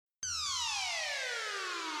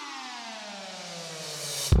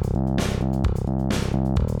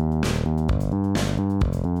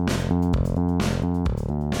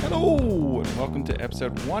Hello, and welcome to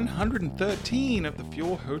episode 113 of the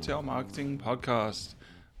Fuel Hotel Marketing Podcast.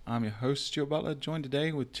 I'm your host, Stuart Butler, joined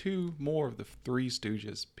today with two more of the Three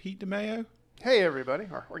Stooges, Pete DeMayo. Hey, everybody.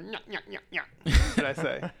 Or should I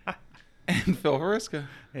say? And Phil Horiska.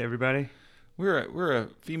 Hey, everybody. We're a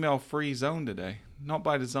female-free zone today. Not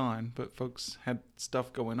by design, but folks had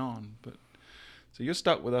stuff going on. So you're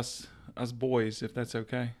stuck with us boys, if that's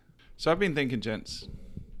okay. So I've been thinking, gents.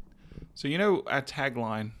 So you know our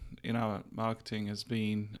tagline in our marketing has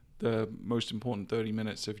been the most important 30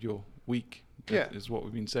 minutes of your week. Yeah. Is what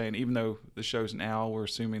we've been saying. Even though the show's an hour, we're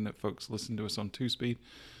assuming that folks listen to us on 2-speed.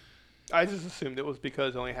 I just assumed it was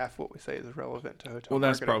because only half what we say is relevant to hotel Well,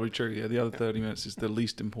 that's marketing. probably true. Yeah, the other 30 minutes is the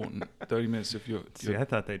least important 30 minutes of your See, I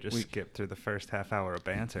thought they just skipped through the first half hour of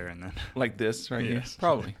banter and then like this right here. Yes.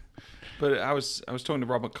 Probably. But I was talking to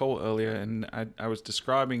Robert Cole earlier, and I was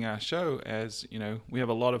describing our show as, you know, we have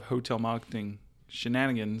a lot of hotel marketing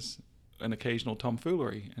shenanigans and occasional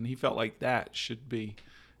tomfoolery, and he felt like that should be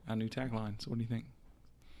our new tagline. So what do you think?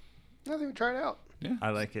 I think we try it out. Yeah. I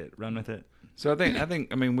like it. Run with it. So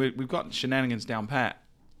I mean we've got shenanigans down pat.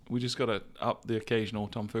 We just got to up the occasional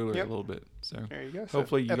tomfoolery a little bit. So There you go.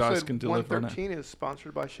 hopefully you guys can deliver on that. 113 is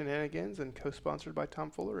sponsored by Shenanigans and co-sponsored by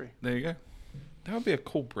Tomfoolery. There you go. That would be a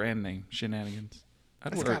cool brand name, Shenanigans.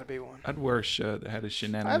 It's got to be one. I'd wear a shirt that had a I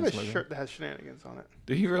Shenanigans have a logo. shirt that has Shenanigans on it.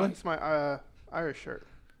 Do you really? It's my Irish shirt.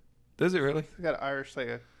 Does it really? It's got an Irish, like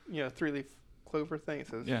a three-leaf clover thing. It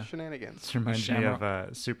says Yeah. Shenanigans. This reminds me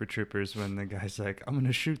of Super Troopers when the guy's like, I'm going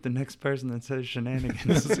to shoot the next person that says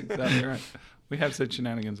shenanigans. That's exactly right. We have said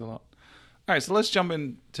shenanigans a lot. All right, so let's jump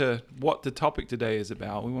into what the topic today is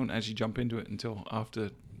about. We won't actually jump into it until after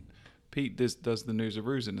Pete does the news of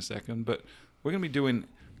ruse in a second, but we're going to be doing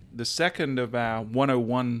the second of our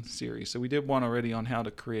 101 series. So we did one already on how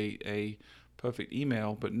to create a perfect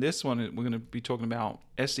email, but in this one we're going to be talking about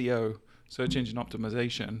SEO, search engine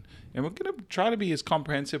optimization, and we're going to try to be as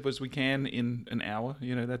comprehensive as we can in an hour.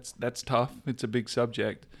 You know, that's tough. It's a big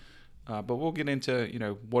subject, but we'll get into, you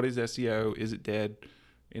know, what is SEO, is it dead,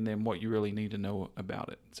 and then what you really need to know about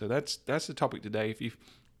it. So that's the topic today.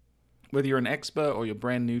 Whether you're an expert or you're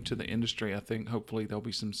brand new to the industry, I think hopefully there'll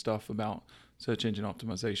be some stuff about search engine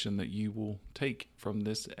optimization that you will take from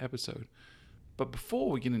this episode. But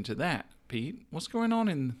before we get into that, Pete, what's going on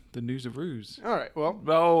in the news of ruse? All right, well,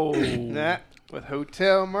 that with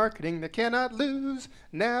hotel marketing that cannot lose,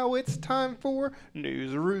 now it's time for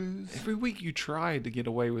news of ruse. Every week you try to get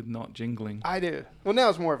away with not jingling. I do. Well, now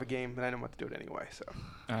it's more of a game, but I know what to do it anyway. So,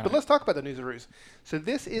 but let's talk about the news of ruse. So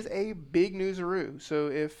this is a big news of ruse. So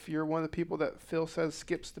if you're one of the people that Phil says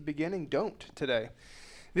skips the beginning, don't today.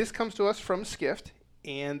 This comes to us from Skift,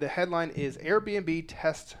 and the headline is Airbnb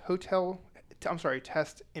tests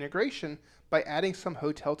test integration by adding some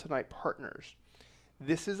Hotel Tonight partners.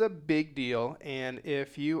 This is a big deal, and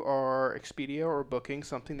if you are Expedia or Booking,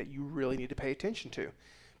 something that you really need to pay attention to,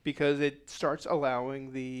 because it starts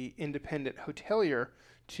allowing the independent hotelier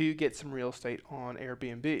to get some real estate on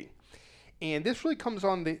Airbnb. And this really comes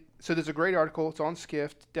on so there's a great article, it's on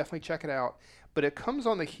Skift, definitely check it out, but it comes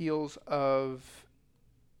on the heels of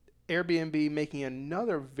Airbnb making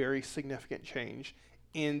another very significant change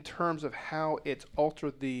in terms of how it's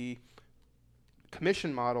altered the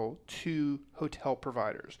commission model to hotel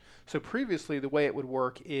providers. So previously, the way it would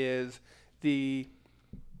work is the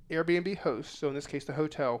Airbnb host, so in this case the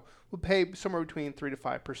hotel, would pay somewhere between 3 to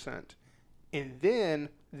 5%. And then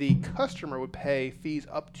the customer would pay fees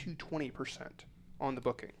up to 20% on the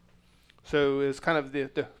booking. So it's kind of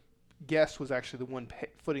the guest was actually the one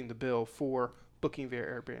footing the bill for booking via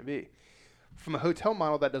Airbnb. From a hotel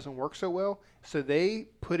model, that doesn't work so well. So they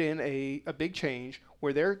put in a big change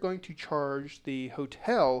where they're going to charge the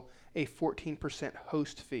hotel a 14%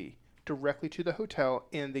 host fee directly to the hotel,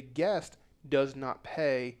 and the guest does not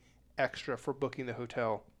pay extra for booking the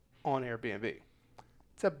hotel on Airbnb.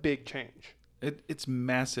 It's a big change. It's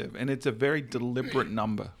massive, and it's a very deliberate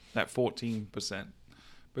number, that 14%.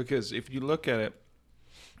 Because if you look at it,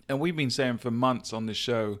 and we've been saying for months on this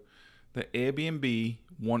show that Airbnb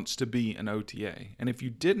wants to be an OTA. And if you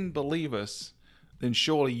didn't believe us, then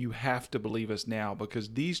surely you have to believe us now,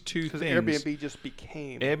 because these two things... Airbnb just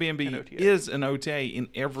became Airbnb an OTA. is an OTA in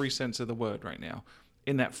every sense of the word right now.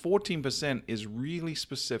 And that 14% is really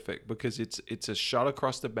specific because it's a shot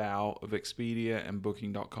across the bow of Expedia and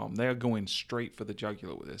Booking.com. They are going straight for the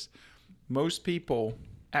jugular with this. Most people,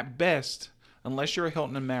 at best, unless you're a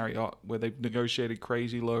Hilton and Marriott, where they've negotiated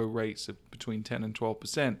crazy low rates of between 10 and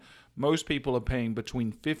 12%, most people are paying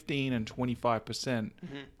between 15 and 25%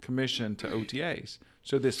 commission to OTAs.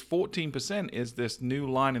 So this 14% is this new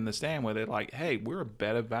line in the sand where they're like, hey, we're a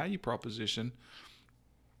better value proposition.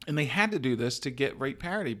 And they had to do this to get rate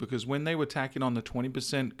parity, because when they were tacking on the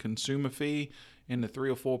 20% consumer fee and the 3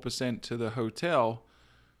 or 4% to the hotel,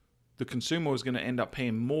 the consumer was going to end up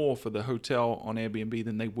paying more for the hotel on Airbnb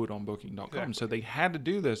than they would on Booking.com. Exactly. So they had to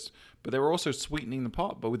do this, but they were also sweetening the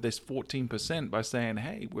pot, but with this 14% by saying,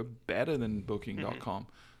 hey, we're better than Booking.com.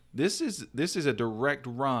 This is a direct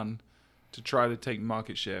run to try to take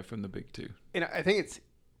market share from the big two. And I think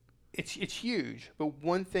it's huge. But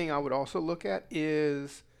one thing I would also look at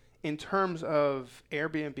is, in terms of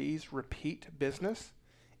Airbnb's repeat business,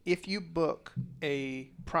 if you book a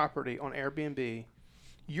property on Airbnb,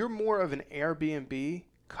 you're more of an Airbnb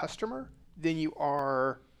customer than you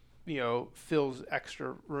are, Phil's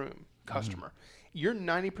extra room customer. You're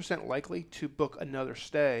 90% likely to book another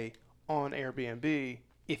stay on Airbnb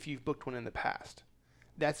if you've booked one in the past.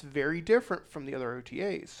 That's very different from the other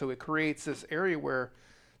OTAs. So it creates this area where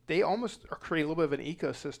they almost are creating a little bit of an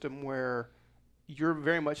ecosystem where you're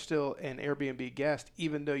very much still an Airbnb guest,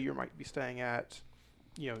 even though you might be staying at,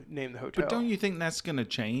 name the hotel. But don't you think that's going to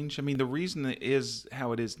change? I mean, the reason it is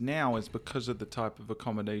how it is now is because of the type of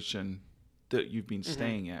accommodation that you've been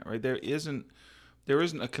staying at, right? There isn't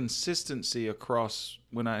a consistency across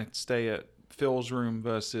when I stay at Phil's room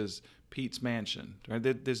versus Pete's mansion, right?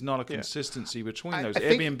 There's not a consistency between those.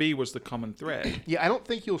 Airbnb was the common thread. Yeah, I don't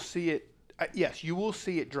think you'll see it. Yes, you will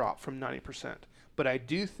see it drop from 90%. But I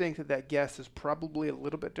do think that guest is probably a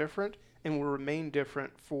little bit different and will remain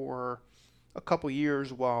different for a couple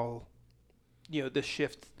years while, this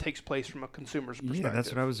shift takes place from a consumer's perspective. Yeah, that's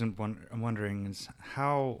what I was wondering is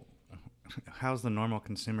how's the normal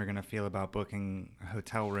consumer going to feel about booking a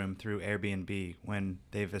hotel room through Airbnb when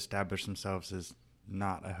they've established themselves as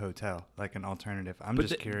not a hotel, like an alternative? I'm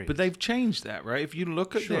just curious. But they've changed that, right? If you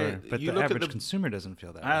look at the average consumer doesn't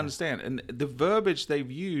feel that. I understand. And the verbiage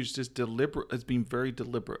they've used is deliberate, has been very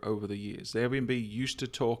deliberate over the years. The Airbnb used to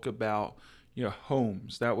talk about,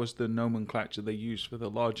 homes. That was the nomenclature they used for the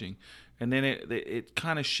lodging. And then it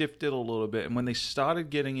kind of shifted a little bit. And when they started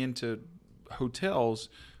getting into hotels,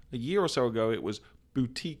 a year or so ago, it was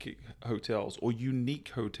boutique hotels or unique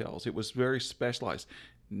hotels. It was very specialized.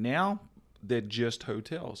 Now they're just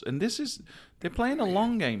hotels, and they're playing a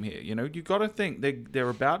long game here. You got to think they're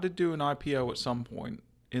about to do an IPO at some point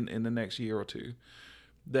in the next year or two.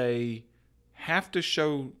 They have to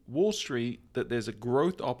show Wall Street that there's a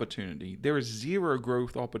growth opportunity. There is zero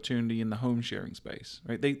growth opportunity in the home sharing space,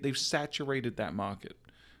 right? They've saturated that market.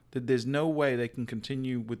 That there's no way they can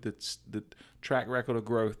continue with the track record of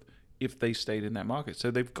growth if they stayed in that market. So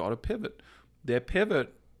they've got to pivot. Their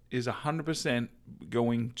pivot is 100%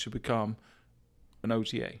 going to become an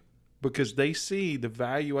OTA, because they see the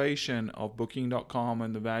valuation of Booking.com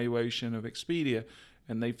and the valuation of Expedia,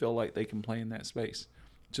 and they feel like they can play in that space.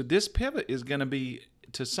 So this pivot is going to be,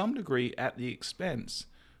 to some degree, at the expense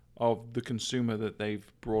of the consumer that they've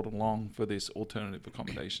brought along for this alternative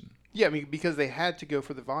accommodation. Yeah, I mean, because they had to go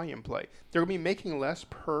for the volume play. They're going to be making less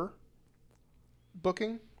per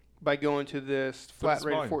booking by going to this flat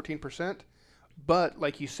rate of 14%. But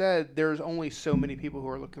like you said, there's only so many people who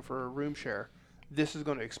are looking for a room share. This is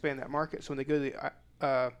going to expand that market. So when they go to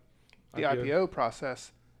the IPO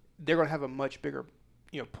process, they're going to have a much bigger,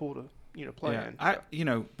 pool to play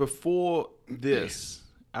in. Before this,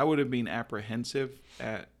 I would have been apprehensive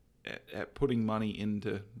at putting money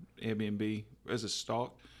into Airbnb as a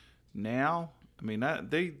stock. Now, I mean,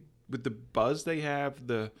 with the buzz they have,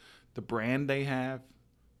 the brand they have,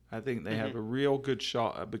 I think they have a real good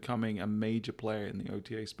shot at becoming a major player in the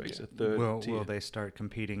OTA space, a third tier. Will they start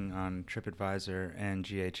competing on TripAdvisor and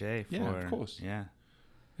GHA? Yeah, of course. Yeah.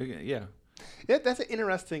 Yeah, that's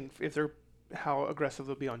interesting how aggressive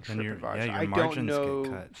they'll be on TripAdvisor. Your I don't know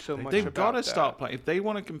get cut. so much They've about got to that. start playing. If they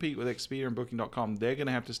want to compete with Expedia and Booking.com, they're going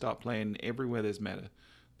to have to start playing everywhere there's Meta.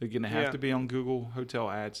 They're going to have to be on Google Hotel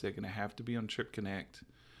Ads. They're going to have to be on TripConnect.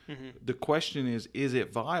 The question is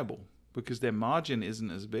it viable? Because their margin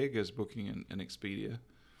isn't as big as Booking and Expedia.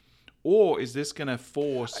 Or is this going to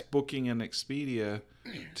force Booking and Expedia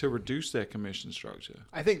to reduce their commission structure?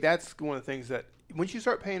 I think that's one of the things that once you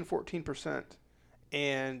start paying 14%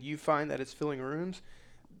 and you find that it's filling rooms,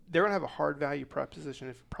 they're going to have a hard value proposition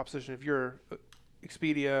if you're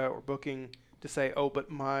Expedia or Booking to say, oh, but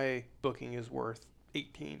my booking is worth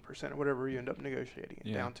 18% or whatever you end up negotiating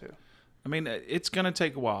it down to. I mean, it's going to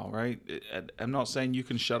take a while, right? I'm not saying you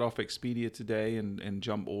can shut off Expedia today and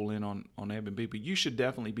jump all in on Airbnb, but you should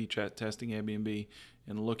definitely be testing Airbnb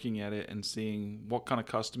and looking at it and seeing what kind of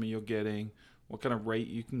customer you're getting, what kind of rate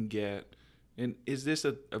you can get, and is this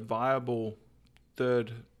a viable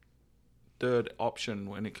third option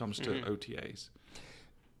when it comes to OTAs?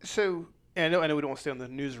 So, and I know we don't want to stay on the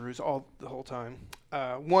newsaroos the whole time.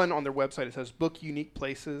 One, on their website, it says book unique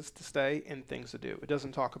places to stay and things to do. It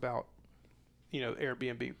doesn't talk about,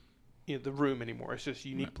 Airbnb, the room anymore. It's just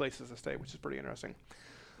unique places to stay, which is pretty interesting.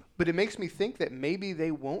 But it makes me think that maybe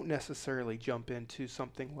they won't necessarily jump into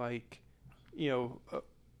something like,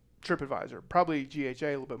 TripAdvisor. Probably GHA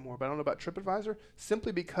a little bit more, but I don't know about TripAdvisor,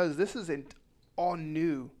 simply because this is all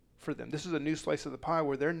new for them. This is a new slice of the pie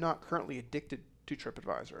where they're not currently addicted to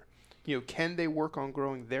TripAdvisor. Can they work on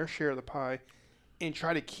growing their share of the pie and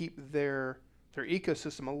try to keep their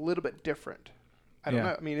ecosystem a little bit different? I don't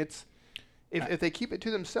know. I mean, it's if they keep it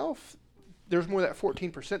to themselves, there's more of that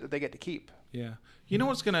 14% that they get to keep. Yeah. You know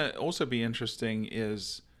what's going to also be interesting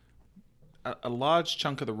is a large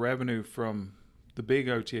chunk of the revenue from the big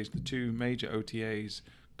OTAs, the two major OTAs,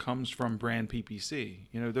 comes from brand PPC.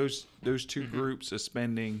 Those two groups are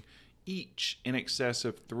spending each in excess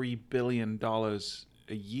of $3 billion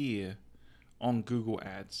a year on Google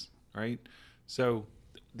ads, right? So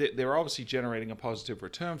they're obviously generating a positive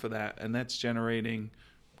return for that, and that's generating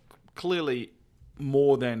clearly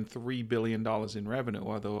more than $3 billion in revenue,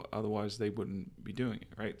 although otherwise they wouldn't be doing it,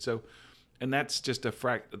 right? So, and that's just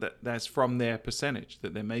that's from their percentage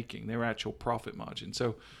that they're making, their actual profit margin.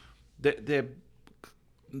 So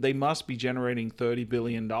they must be generating $30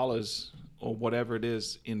 billion or whatever it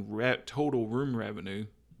is in total room revenue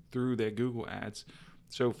through their Google ads.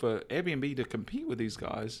 So for Airbnb to compete with these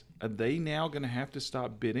guys, are they now going to have to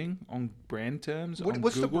start bidding on brand terms?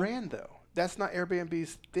 What's the brand, though? That's not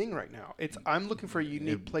Airbnb's thing right now. I'm looking for a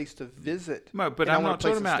unique place to visit. No, but I'm not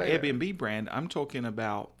talking about Airbnb brand. I'm talking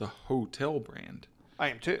about the hotel brand. I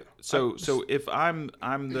am too. So if I'm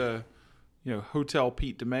the Hotel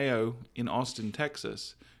Pete DeMeo in Austin,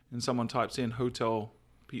 Texas, and someone types in Hotel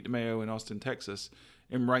Pete DeMeo in Austin, Texas,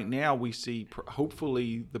 and right now we see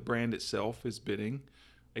hopefully the brand itself is bidding,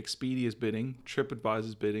 Expedia's bidding,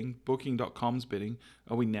 TripAdvisor's bidding, Booking.com's bidding.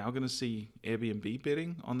 Are we now going to see Airbnb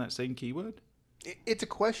bidding on that same keyword? It's a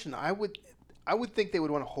question. I would think they would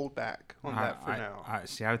want to hold back on that for now.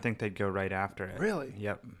 I would think they'd go right after it. Really?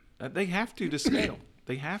 Yep. They have to scale.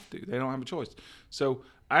 They have to. They don't have a choice. So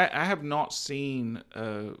I have not seen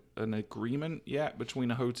an agreement yet between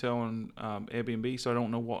a hotel and Airbnb, so I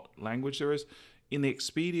don't know what language there is. In the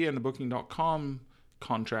Expedia and the Booking.com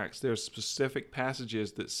contracts, there are specific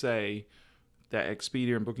passages that say that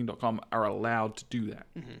Expedia and Booking.com are allowed to do that.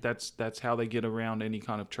 Mm-hmm. That's how they get around any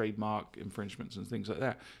kind of trademark infringements and things like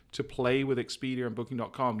that. To play with Expedia and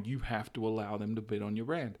Booking.com, you have to allow them to bid on your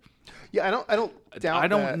brand. Yeah, I don't doubt. I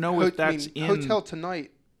don't know if that's in Hotel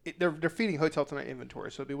Tonight. They're feeding Hotel Tonight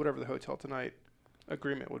inventory, so it'd be whatever the Hotel Tonight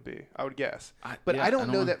agreement would be, I would guess. I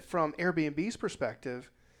don't know that from Airbnb's perspective,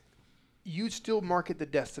 you still market the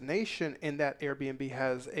destination, and that Airbnb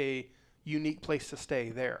has a unique place to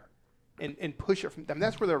stay there, and push it from them.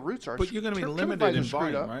 That's where their roots are. But you're going to be limited in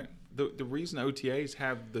volume, right? The reason OTAs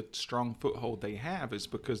have the strong foothold they have is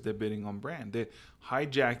because they're bidding on brand. They're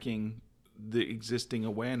hijacking the existing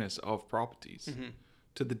awareness of properties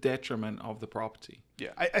to the detriment of the property. Yeah,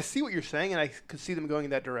 I see what you're saying, and I could see them going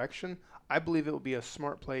in that direction. I believe it would be a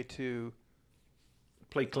smart play to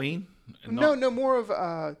play clean. No, more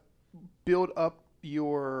of build up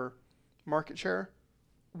your market share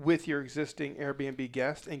with your existing Airbnb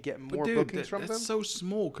guests and get more bookings from them. That's so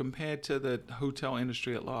small compared to the hotel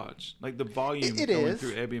industry at large. Like the volume it going is.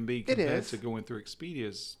 through Airbnb compared to going through Expedia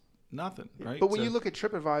is nothing, right? But when you look at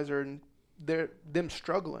TripAdvisor and them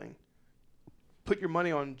struggling, put your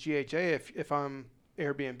money on GHA if I'm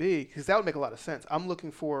Airbnb, because that would make a lot of sense. I'm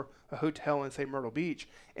looking for a hotel in, say, Myrtle Beach,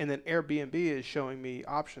 and then Airbnb is showing me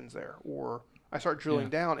options there. Or I start drilling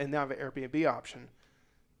down, and now I have an Airbnb option,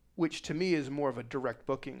 which to me is more of a direct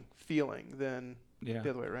booking feeling than the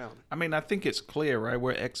other way around. I mean, I think it's clear, right?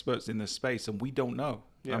 We're experts in this space, and we don't know.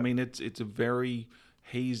 Yeah. I mean, it's a very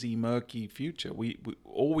hazy, murky future. We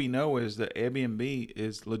all we know is that Airbnb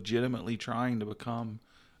is legitimately trying to become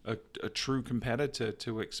a true competitor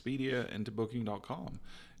to Expedia and to Booking.com.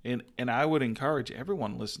 And I would encourage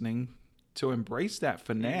everyone listening to embrace that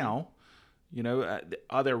for now.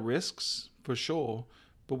 Are there risks? For sure.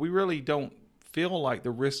 But we really don't feel like the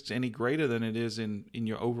risk's any greater than it is in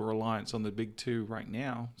your over-reliance on the big two right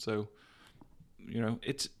now. So,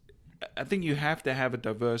 I think you have to have a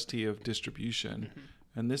diversity of distribution. Mm-hmm.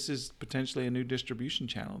 And this is potentially a new distribution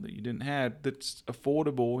channel that you didn't have that's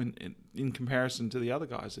affordable in comparison to the other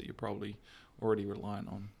guys that you're probably already relying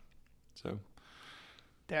on. So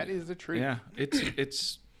that is the truth. Yeah,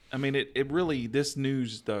 it's I mean, it really, this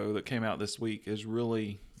news, though, that came out this week is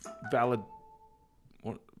really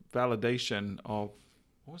validation of,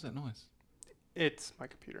 what was that noise? It's my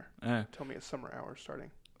computer. Tell me it's summer hours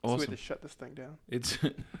starting. Awesome. So we had to shut this thing down.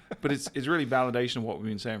 But it's really validation of what we've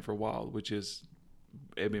been saying for a while, which is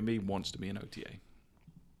Airbnb wants to be an OTA.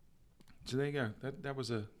 So there you go. That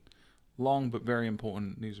was a long but very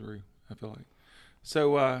important newsaroo, I feel like.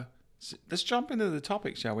 So let's jump into the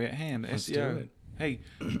topic, shall we, at hand? Let's SEO. do it. Hey,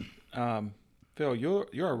 Phil,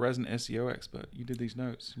 you're a resident SEO expert. You did these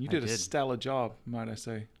notes. You did a stellar job, might I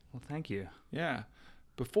say. Well, thank you. Yeah.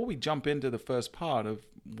 Before we jump into the first part of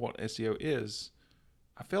what SEO is,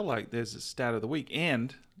 I feel like there's a stat of the week.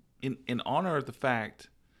 And in honor of the fact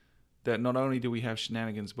that not only do we have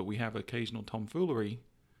shenanigans, but we have occasional tomfoolery,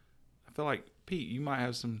 I feel like, Pete, you might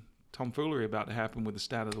have some tomfoolery about to happen with the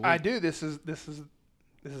stat of the week. I do. This is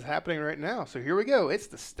happening right now. So here we go. It's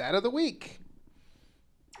the stat of the week.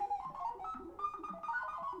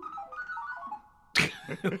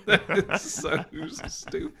 That is so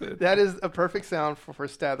stupid. That is a perfect sound for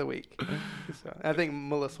stat of the week. So I think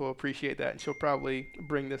Melissa will appreciate that, and she'll probably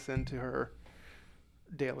bring this into her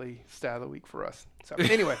daily stat of the week for us. So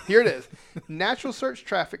anyway, here it is. Natural search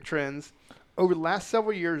traffic trends over the last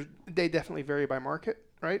several years, they definitely vary by market,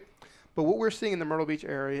 right? But what we're seeing in the Myrtle Beach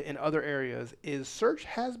area and other areas is search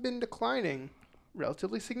has been declining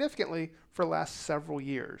relatively significantly for the last several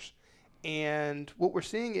years. And what we're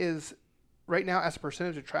seeing is right now, as a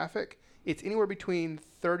percentage of traffic, it's anywhere between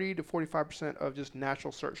 30 to 45% of just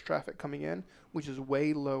natural search traffic coming in, which is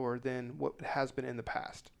way lower than what has been in the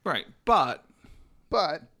past. Right. But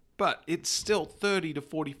But it's still 30 to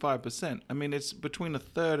 45%. I mean, it's between a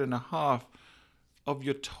third and a half of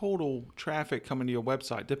your total traffic coming to your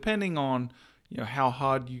website, depending on how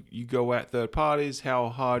hard you go at third parties, how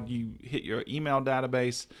hard you hit your email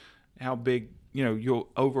database, how big your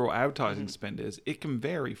overall advertising spend is. It can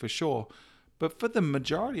vary for sure. But for the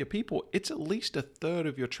majority of people, it's at least a third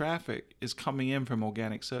of your traffic is coming in from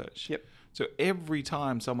organic search. Yep. So every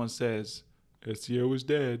time someone says SEO is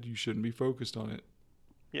dead, you shouldn't be focused on it.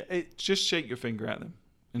 yeah, Just shake your finger at them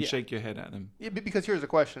and shake your head at them. because here's the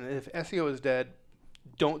question. If SEO is dead,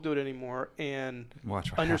 don't do it anymore, and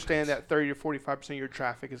Watch what understand happens. that 30 to 45% of your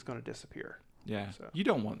traffic is going to disappear. Yeah. So. You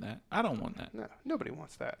don't want that. I don't want that. No, nobody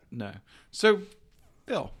wants that. No. So,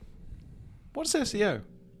 Bill, what's SEO?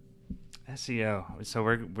 SEO.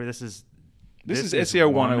 So this is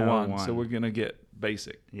SEO 101, so we're going to get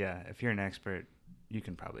basic. Yeah, if you're an expert, you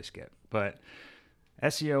can probably skip. But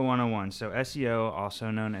SEO 101. So SEO,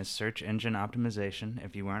 also known as search engine optimization,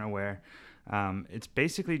 if you weren't aware, it's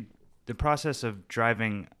basically the process of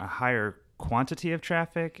driving a higher quantity of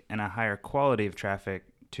traffic and a higher quality of traffic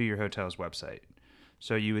to your hotel's website.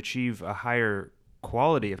 So you achieve a higher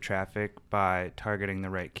quality of traffic by targeting the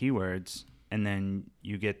right keywords, and then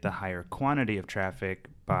you get the higher quantity of traffic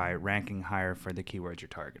by ranking higher for the keywords you're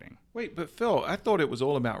targeting. Wait, but Phil, I thought it was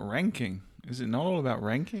all about ranking. Is it not all about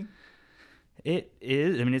ranking? It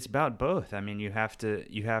is. I mean, it's about both. I mean, you have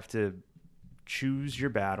to choose your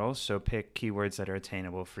battles. So pick keywords that are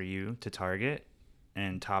attainable for you to target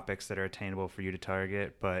and topics that are attainable for you to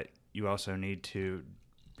target. But you also need to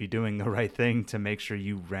be doing the right thing to make sure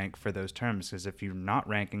you rank for those terms. Because if you're not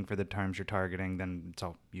ranking for the terms you're targeting, then it's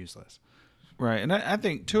all useless. Right. And I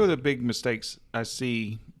think two of the big mistakes I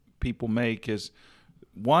see people make is,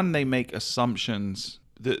 one, they make assumptions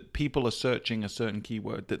that people are searching a certain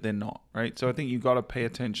keyword that they're not, right? So I think you've got to pay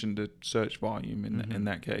attention to search volume in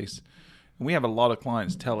that case. And we have a lot of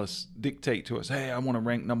clients dictate to us, hey, I want to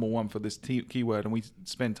rank number one for this keyword. And we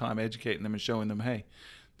spend time educating them and showing them, hey,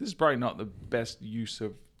 this is probably not the best use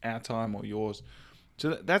of our time or yours.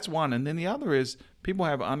 So that's one. And then the other is people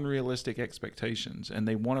have unrealistic expectations and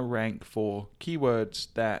they want to rank for keywords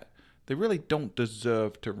that they really don't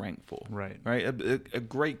deserve to rank for. Right. Right. A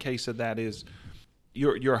great case of that is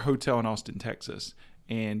you're a hotel in Austin, Texas,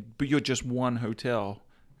 but you're just one hotel,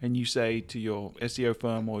 and you say to your SEO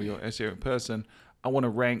firm or your SEO person, I want to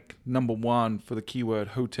rank number one for the keyword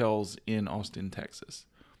hotels in Austin, Texas.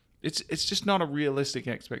 It's just not a realistic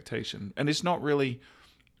expectation, and it's not really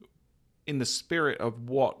in the spirit of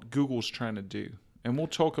what Google's trying to do. And we'll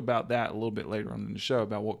talk about that a little bit later on in the show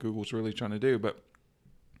about what Google's really trying to do. But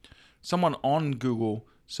someone on Google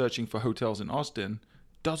searching for hotels in Austin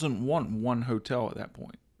doesn't want one hotel at that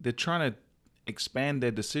point. They're trying to expand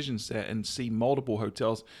their decision set and see multiple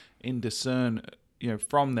hotels and discern,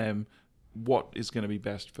 from them what is going to be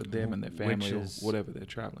best for them and their family or whatever they're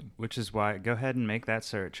traveling. Which is why, go ahead and make that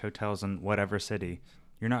search, hotels in whatever city.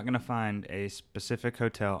 You're not going to find a specific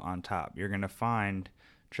hotel on top. You're going to find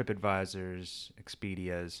TripAdvisor's,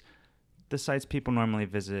 Expedia's, the sites people normally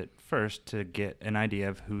visit first to get an idea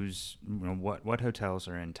of who's, what hotels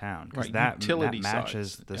are in town, because Right, that utility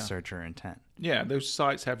matches sites. the Yeah. searcher intent. Yeah, those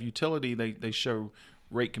sites have utility. They show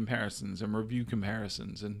rate comparisons and review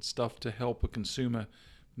comparisons and stuff to help a consumer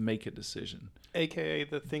make a decision. AKA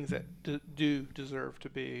the things that do deserve to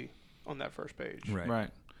be on that first page. Right.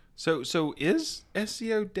 So is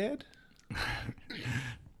SEO dead?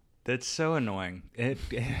 That's so annoying.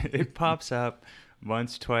 It pops up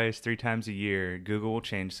once, twice, 3 times a year. Google will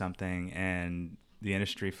change something and the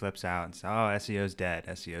industry flips out and says, oh, SEO's dead.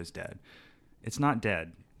 SEO's dead. It's not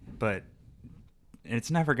dead, but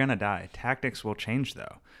it's never going to die. Tactics will change,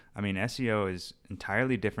 though. I mean, SEO is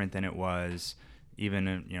entirely different than it was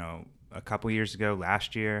even, a couple years ago,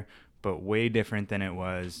 last year, but way different than it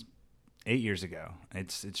was 8 years ago.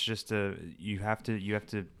 It's just you have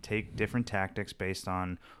to take different tactics based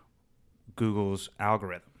on Google's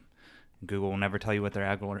algorithm. Google will never tell you what their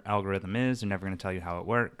algorithm is. They're never going to tell you how it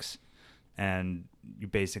works. And you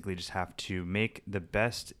basically just have to make the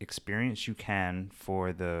best experience you can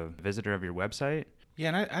for the visitor of your website. Yeah,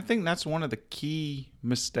 and I think that's one of the key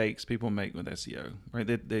mistakes people make with SEO, right?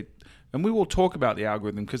 And we will talk about the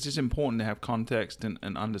algorithm because it's important to have context and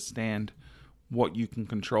understand what you can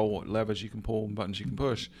control, what levers you can pull, and buttons you can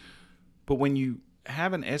push. But when you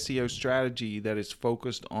have an SEO strategy that is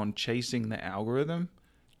focused on chasing the algorithm,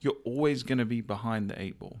 you're always going to be behind the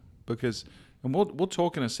 8 ball. Because, and we'll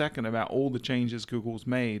talk in a second about all the changes Google's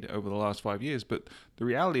made over the last 5 years, but the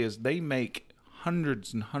reality is they make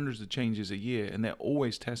hundreds and hundreds of changes a year, and they're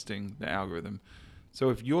always testing the algorithm. So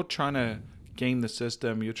if you're trying to game the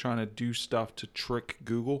system, you're trying to do stuff to trick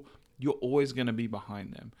Google, you're always going to be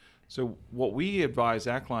behind them. So what we advise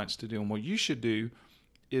our clients to do, and what you should do,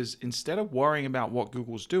 is instead of worrying about what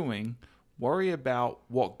Google's doing, worry about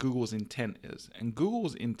what Google's intent is. And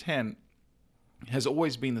Google's intent has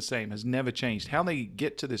always been the same, has never changed. How they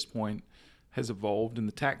get to this point has evolved, and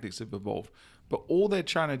the tactics have evolved. But all they're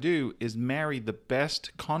trying to do is marry the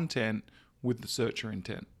best content with the searcher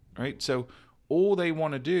intent, right? So all they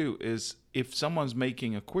want to do is, if someone's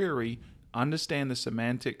making a query, understand the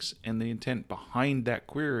semantics and the intent behind that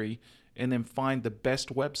query, and then find the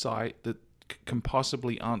best website that can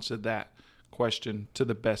possibly answer that question to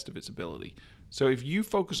the best of its ability. So if you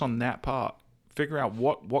focus on that part, figure out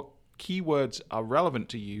what keywords are relevant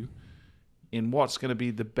to you and what's going to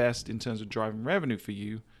be the best in terms of driving revenue for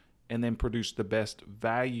you, and then produce the best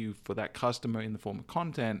value for that customer in the form of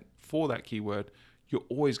content for that keyword, you're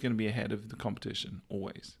always going to be ahead of the competition,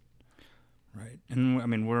 always. Right. And I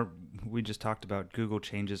mean, we just talked about Google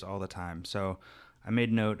changes all the time. So I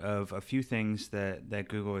made note of a few things that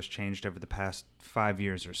Google has changed over the past 5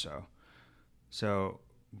 years or so. So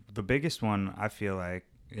the biggest one, I feel like,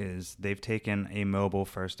 is they've taken a mobile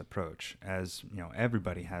first approach. As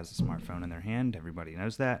everybody has a smartphone in their hand, everybody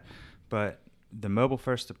knows that, but the mobile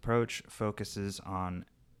first approach focuses on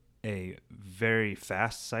a very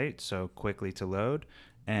fast site, so quickly to load,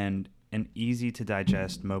 and an easy to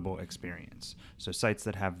digest mobile experience. So sites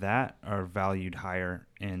that have that are valued higher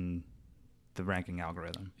in the ranking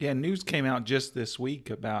algorithm. Yeah, news came out just this week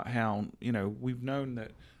about how, we've known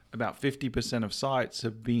that about 50% of sites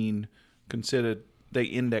have been considered, they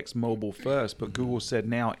index mobile first, but Google said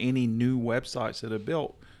now any new websites that are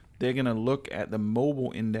built, they're going to look at the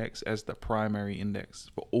mobile index as the primary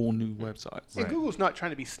index for all new websites. And Google's not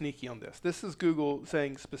trying to be sneaky on this. This is Google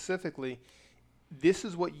saying specifically, this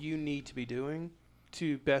is what you need to be doing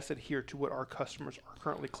to best adhere to what our customers are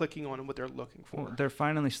currently clicking on and what they're looking for. Well, they're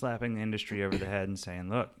finally slapping the industry over the head and saying,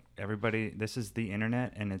 look, everybody, this is the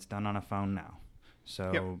internet and it's done on a phone now.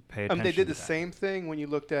 So pay attention They did to the that. same thing when you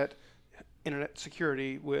looked at internet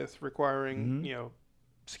security with requiring,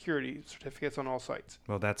 security certificates on all sites.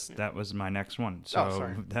 Well, that was my next one.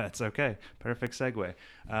 So that's okay. Perfect segue.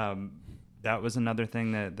 That was another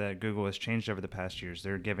thing that Google has changed over the past years.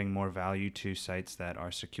 They're giving more value to sites that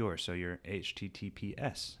are secure. So your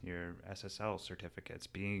HTTPS, your SSL certificates,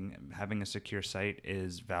 having a secure site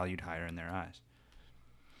is valued higher in their eyes.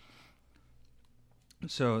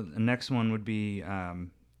 So the next one would be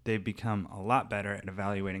they've become a lot better at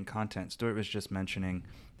evaluating content. Stuart was just mentioning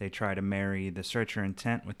they try to marry the searcher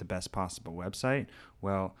intent with the best possible website.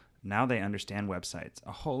 Well, now they understand websites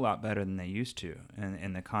a whole lot better than they used to,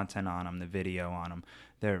 and the content on them, the video on them.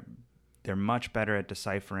 They're much better at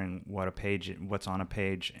deciphering what's on a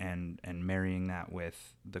page and marrying that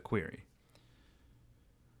with the query.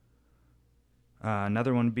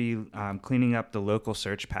 Another one would be cleaning up the local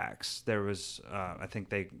search packs. There was, I think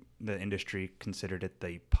the industry considered it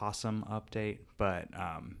the Possum update, but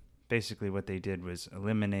basically what they did was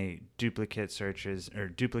eliminate duplicate searches or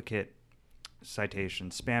duplicate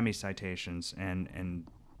citations, spammy citations, and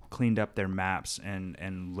cleaned up their maps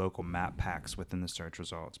and local map packs within the search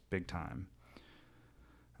results big time.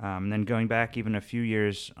 And then going back even a few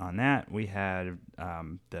years on that, we had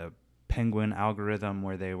the Penguin algorithm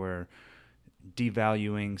where they were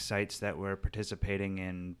devaluing sites that were participating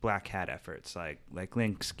in black hat efforts like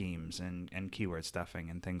link schemes and keyword stuffing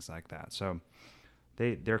and things like that. So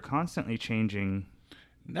they're constantly changing.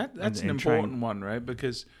 That's an important one, right?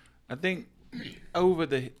 Because I think over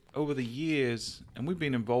the years, and we've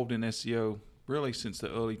been involved in SEO really since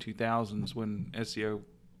the early 2000s when SEO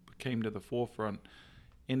came to the forefront,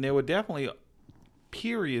 and there were definitely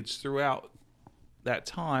periods throughout that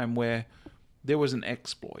time where there was an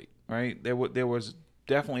exploit, right? There was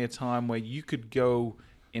definitely a time where you could go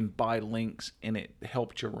and buy links and it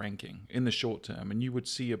helped your ranking in the short term, and you would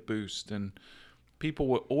see a boost, and people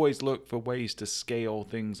would always look for ways to scale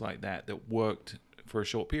things like that worked for a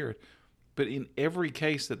short period. But in every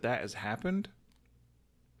case that has happened,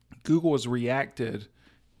 Google has reacted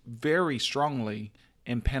very strongly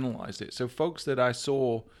and penalized it. So folks that I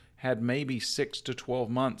saw had maybe 6 to 12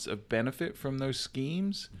 months of benefit from those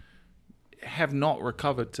schemes have not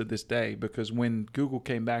recovered to this day, because when Google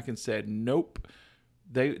came back and said nope,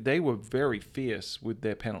 they were very fierce with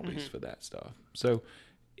their penalties for that stuff. So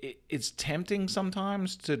it's tempting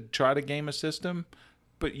sometimes to try to game a system,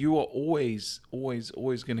 but you are always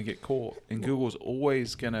going to get caught, and Google's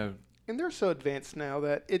always going to. And they're so advanced now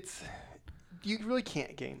that you really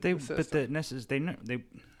can't game the system. But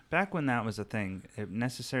back when that was a thing, they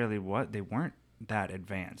weren't that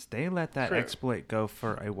advanced. They let that exploit go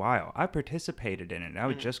for a while. I participated in it.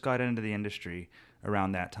 I just got into the industry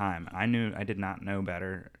around that time. I did not know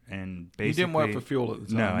better, and basically you didn't work for Fuel at the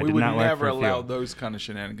time. No, I we did would not work never for allow Fuel. those kind of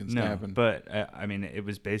shenanigans to happen. But I mean, it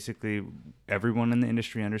was basically everyone in the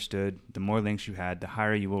industry understood the more links you had, the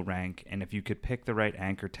higher you will rank, and if you could pick the right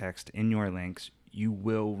anchor text in your links, you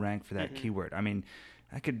will rank for that keyword. I mean,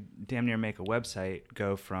 I could damn near make a website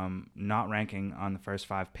go from not ranking on the first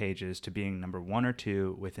 5 pages to being number 1 or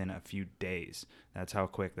 2 within a few days. That's how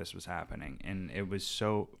quick this was happening, and it was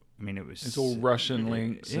so. I mean, it's all Russian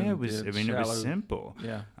links. Yeah, it was. I mean, it was simple.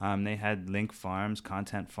 Yeah. They had link farms,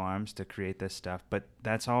 content farms to create this stuff, but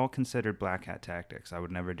that's all considered black hat tactics. I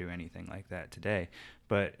would never do anything like that today.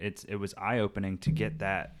 But it was eye opening to get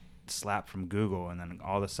that slap from Google, and then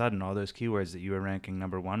all of a sudden, all those keywords that you were ranking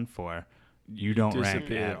number 1 for, you don't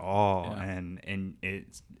rank at all, and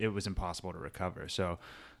it was impossible to recover. So,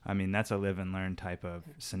 I mean, that's a live and learn type of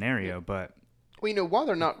scenario, but. Well, while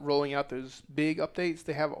they're not rolling out those big updates,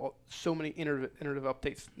 they have so many iterative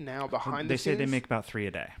updates now behind the scenes. They say they make about 3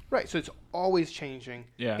 a day. Right, so it's always changing.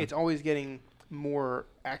 Yeah. It's always getting more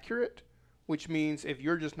accurate, which means if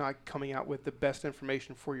you're just not coming out with the best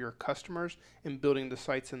information for your customers and building the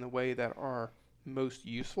sites in the way that are most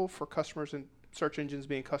useful for customers and search engines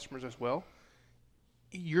being customers as well,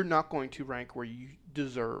 you're not going to rank where you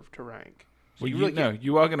deserve to rank. So well,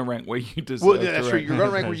 you are going to rank where you deserve. Well, that's true. You're going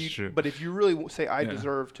to rank where you. True. But if you really say I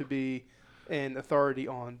deserve to be an authority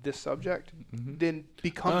on this subject, then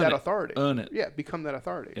become that authority. Earn it. Yeah, become that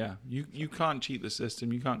authority. Yeah, you can't cheat the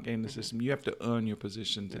system. You can't game the system. You have to earn your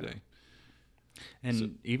position today.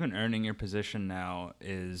 And even earning your position now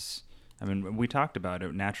is. I mean, we talked about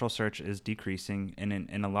it. Natural search is decreasing,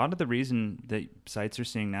 and a lot of the reason that sites are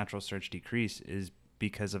seeing natural search decrease is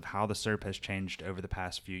because of how the SERP has changed over the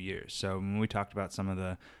past few years. So when we talked about some of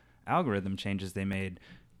the algorithm changes they made,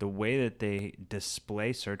 the way that they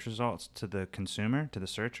display search results to the consumer, to the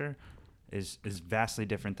searcher, is vastly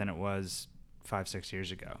different than it was 5-6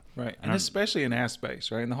 years ago. Right, and especially in our space,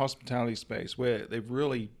 right, in the hospitality space, where they've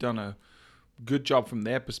really done a good job from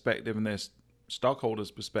their perspective and their stockholders'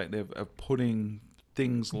 perspective of putting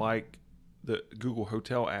things like the Google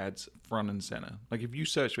Hotel ads front and center. Like if you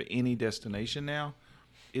search for any destination now,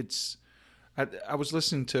 I was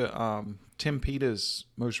listening to Tim Peters'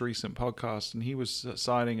 most recent podcast, and he was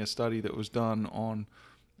citing a study that was done on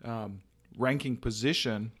ranking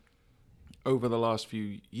position over the last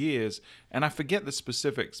few years. And I forget the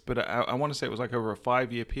specifics, but I want to say it was like over a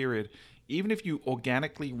 5-year period. Even if you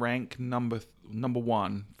organically rank number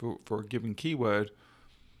 1 for a given keyword,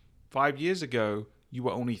 5 years ago, you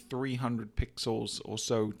were only 300 pixels or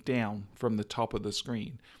so down from the top of the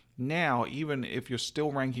screen. Now, even if you're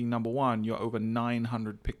still ranking number 1, you're over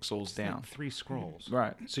 900 pixels down. Like 3 scrolls.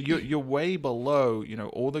 Right. So you're way below,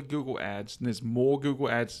 all the Google ads, and there's more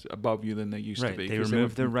Google ads above you than there used to be. They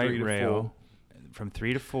removed the right rail, from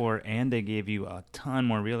 3 to 4, and they gave you a ton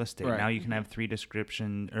more real estate. Right. Now you can have 3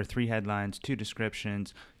 headlines, 2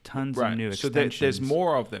 descriptions, tons Right. of new So extensions. there's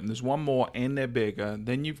more of them. There's one more, and they're bigger.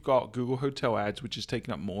 Then you've got Google Hotel Ads, which is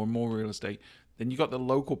taking up more and more real estate. Then you got the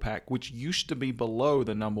local pack, which used to be below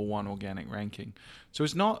the number 1 organic ranking. So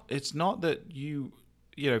it's not that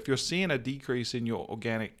if you're seeing a decrease in your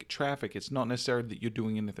organic traffic, it's not necessarily that you're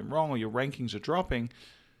doing anything wrong or your rankings are dropping.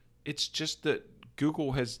 It's just that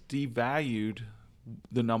Google has devalued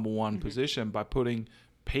the number 1 position by putting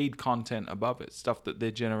paid content above it, stuff that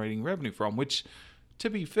they're generating revenue from, which, to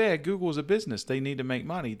be fair, Google's a business. They need to make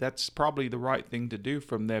money. That's probably the right thing to do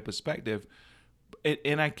from their perspective.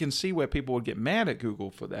 And I can see where people would get mad at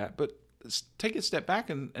Google for that, but take a step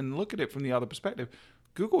back and look at it from the other perspective.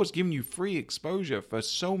 Google has given you free exposure for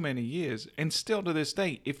so many years, and still to this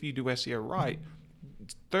day, if you do SEO right,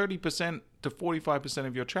 30% to 45%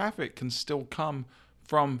 of your traffic can still come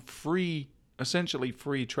from essentially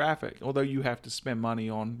free traffic, although you have to spend money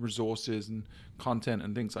on resources and content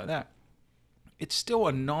and things like that. It's still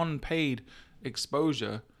a non-paid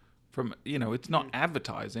exposure from, it's not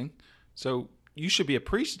advertising. So you should be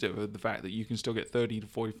appreciative of the fact that you can still get 30 to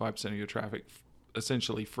 45% of your traffic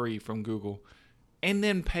essentially free from Google, and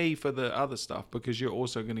then pay for the other stuff because you're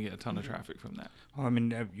also going to get a ton of traffic from that. Well, I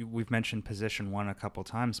mean, we've mentioned position 1 a couple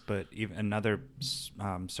times, but even another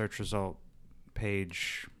search result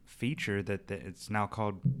page feature that it's now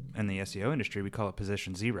called in the SEO industry, we call it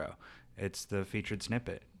position 0. It's the featured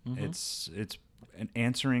snippet. Mm-hmm. It's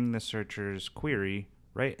answering the searcher's query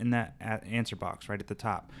right in that answer box right at the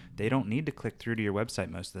top. They don't need to click through to your website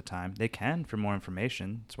most of the time. They can for more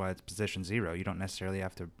information. That's why it's position 0. You don't necessarily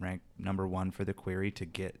have to rank number 1 for the query to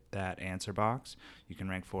get that answer box. You can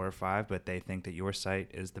rank 4 or 5, but they think that your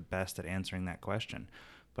site is the best at answering that question.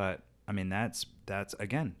 But I mean, that's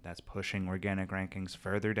pushing organic rankings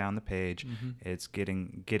further down the page. Mm-hmm. It's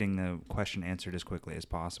getting the question answered as quickly as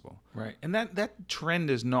possible. Right, and that trend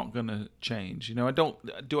is not going to change. I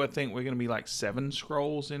think we're going to be like 7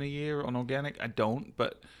 scrolls in a year on organic? I don't,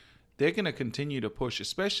 but they're going to continue to push,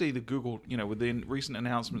 especially the Google. With the recent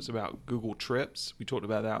announcements about Google Trips, we talked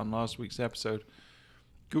about that on last week's episode.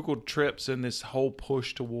 Google Trips and this whole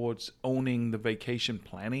push towards owning the vacation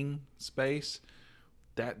planning space.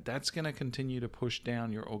 That's going to continue to push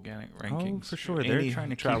down your organic rankings. Oh, for sure. They're trying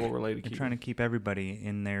to trying to keep everybody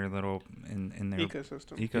in their little in their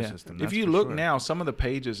ecosystem. Yeah. If you look now, some of the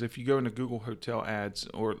pages, if you go into Google Hotel Ads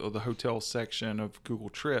or the hotel section of Google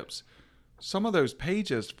Trips, some of those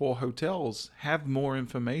pages for hotels have more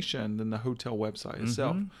information than the hotel website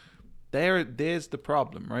itself. There's the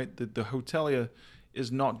problem, right? The hotelier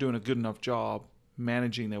is not doing a good enough job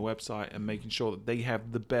managing their website and making sure that they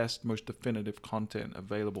have the best, most definitive content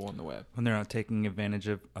available on the web. When they're not taking advantage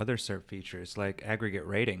of other SERP features like aggregate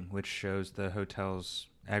rating, which shows the hotel's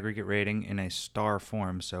aggregate rating in a star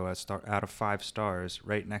form, so a star out of 5 stars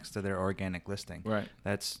right next to their organic listing. Right.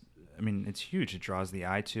 It's huge. It draws the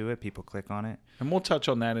eye to it. People click on it. And we'll touch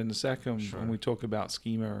on that in a second when we talk about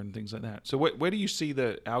schema and things like that. So where do you see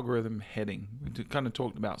the algorithm heading? We kind of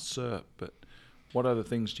talked about SERP, but what other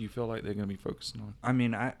things do you feel like they're going to be focusing on? I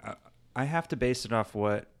mean, I have to base it off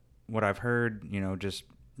what I've heard, just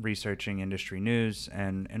researching industry news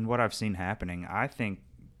and what I've seen happening. I think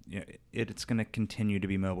it's going to continue to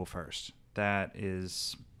be mobile first. That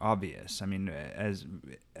is obvious. I mean,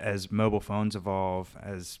 as mobile phones evolve,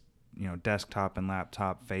 as desktop and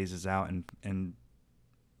laptop phases out, and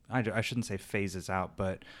I shouldn't say phases out,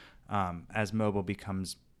 but as mobile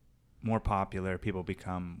becomes more popular, people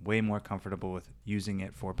become way more comfortable with using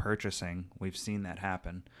it for purchasing. We've seen that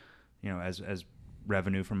happen, as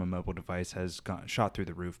revenue from a mobile device has shot through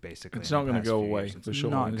the roof, basically. It's not going to go away, for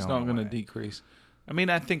sure. It's not going to decrease. I mean,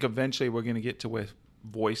 I think eventually we're going to get to where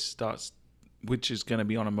voice starts, which is going to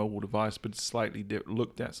be on a mobile device, but it's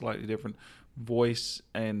looked at slightly different. Voice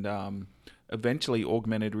and eventually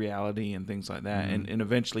augmented reality and things like that, and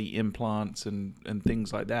eventually implants and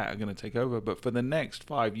things like that are going to take over. But for the next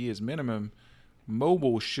 5 years minimum,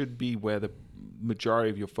 mobile should be where the majority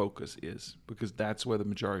of your focus is, because that's where the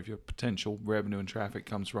majority of your potential revenue and traffic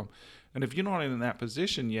comes from. And if you're not in that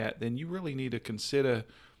position yet, then you really need to consider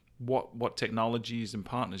what technologies and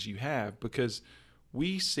partners you have, because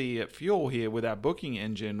we see at Fuel here with our booking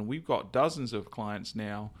engine, we've got dozens of clients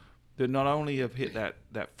now that not only have hit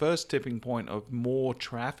that first tipping point of more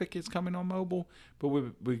traffic is coming on mobile, but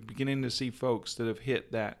we're beginning to see folks that have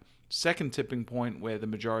hit that second tipping point where the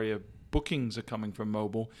majority of bookings are coming from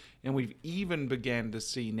mobile. And we've even began to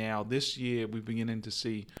see now this year, we're beginning to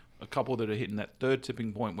see a couple that are hitting that third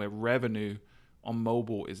tipping point where revenue on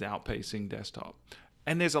mobile is outpacing desktop.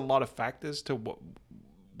 And there's a lot of factors to what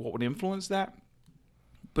would influence that.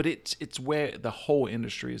 but it's where the whole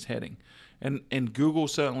industry is heading, and Google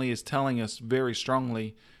certainly is telling us very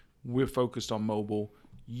strongly we're focused on mobile.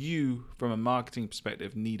 You, from a marketing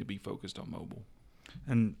perspective, need to be focused on mobile.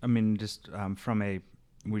 And I mean, just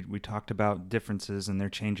we talked about differences and their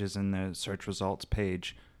changes in the search results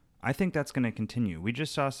page. I think that's going to continue. We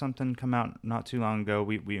just saw something come out not too long ago.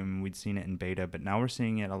 We'd seen it in beta, but now we're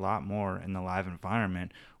seeing it a lot more in the live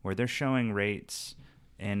environment where they're showing rates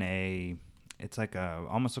in it's like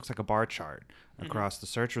almost looks like a bar chart across the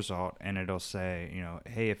search result, and it'll say,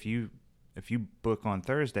 hey, if you book on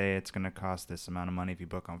Thursday, it's going to cost this amount of money. If you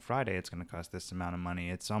book on Friday, it's going to cost this amount of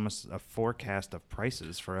money. It's almost a forecast of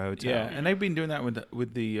prices for a hotel. Yeah, and they've been doing that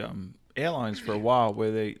with the airlines for a while,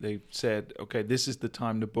 where they said, okay, this is the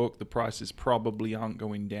time to book. The prices probably aren't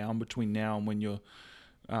going down between now and when you're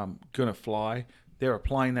going to fly. They're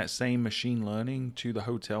applying that same machine learning to the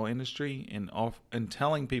hotel industry and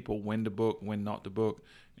telling people when to book, when not to book,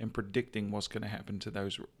 and predicting what's going to happen to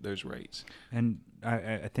those rates. And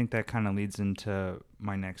I think that kind of leads into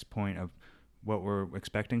my next point of what we're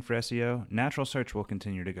expecting for SEO. Natural search will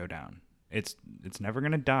continue to go down. It's never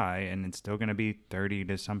going to die, and it's still going to be 30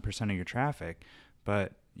 to some % of your traffic.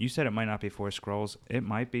 But you said it might not be 4 scrolls. It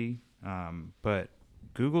might be, but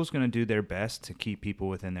Google's going to do their best to keep people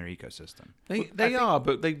within their ecosystem. They are,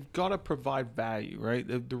 but they've got to provide value, right?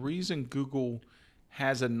 The reason Google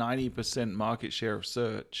has a 90% market share of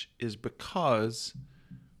search is because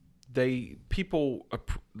they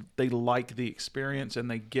like the experience and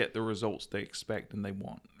they get the results they expect and they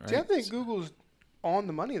want. Right? See, I think Google's on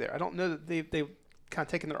the money there. I don't know that they've kind of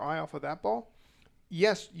taken their eye off of that ball.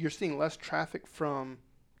 Yes, you're seeing less traffic from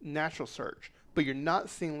natural search, but you're not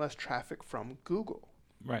seeing less traffic from Google.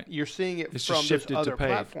 Right. You're seeing it it's from those other paid,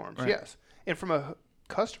 platforms. right. Yes. And from a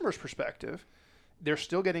customer's perspective, they're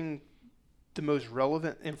still getting the most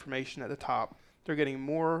relevant information at the top. They're getting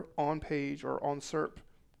more on-page or on-SERP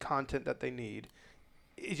content that they need.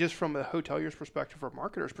 It's just from a hotelier's perspective or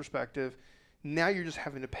marketer's perspective, now you're just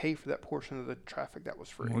having to pay for that portion of the traffic that was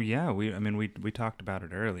free. Well, yeah, we talked about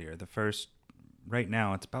it earlier. Right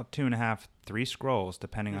now, it's about 2.5, 3 scrolls,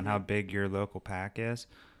 depending on how big your local pack is,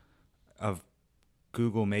 of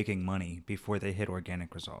Google making money before they hit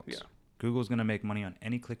organic results. Yeah. Google's going to make money on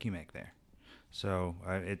any click you make there. So,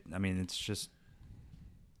 it's just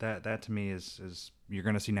that to me is you're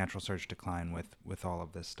going to see natural search decline with all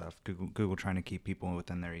of this stuff. Google trying to keep people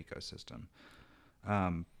within their ecosystem.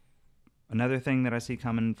 Another thing that I see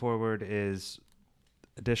coming forward is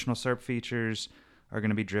additional SERP features are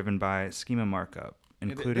going to be driven by schema markup,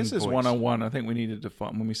 including This is voice. 101. I think we need to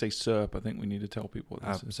define, when we say SERP, I think we need to tell people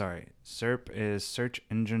what this is. Sorry. SERP is Search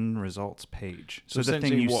Engine Results Page. So the thing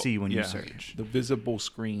essentially you see when you search. The visible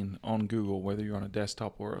screen on Google, whether you're on a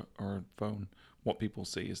desktop or a phone, what people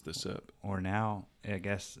see is the SERP. Or now, I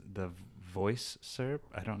guess, the voice SERP?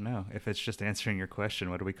 I don't know. If it's just answering your question,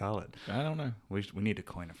 what do we call it? I don't know. We need to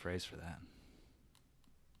coin a phrase for that.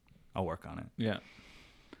 I'll work on it. Yeah.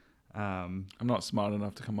 I'm not smart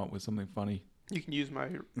enough to come up with something funny. You can use my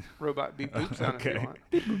robot beep boop sound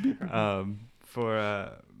if you want.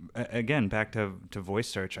 Again, back to voice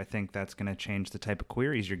search, I think that's going to change the type of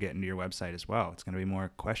queries you're getting to your website as well. It's going to be more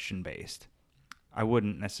question-based. I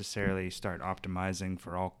wouldn't necessarily start optimizing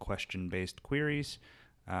for all question-based queries.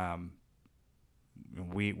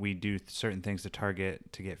 We do certain things to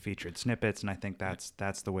get featured snippets, and I think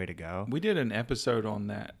that's the way to go. We did an episode on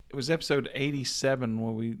that. It was episode 87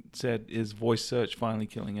 where we said, is voice search finally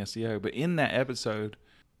killing SEO? But in that episode,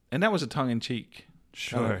 and that was a tongue-in-cheek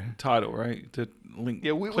title, right? To link.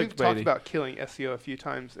 Yeah, we've talked about killing SEO a few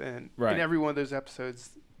times, and in every one of those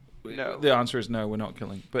episodes, no. The answer is no, we're not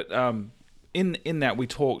killing. But in that, we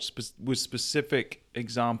talked with specific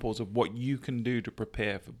examples of what you can do to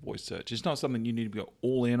prepare for voice search. It's not something you need to be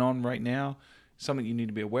all in on right now. It's something you need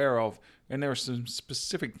to be aware of. And there are some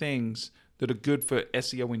specific things that are good for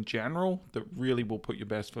SEO in general that really will put your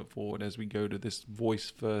best foot forward as we go to this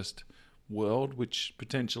voice-first world, which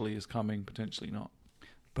potentially is coming, potentially not.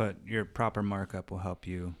 But your proper markup will help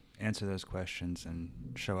you answer those questions and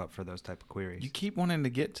show up for those type of queries. You keep wanting to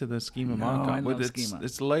get to the schema markup. I love schema.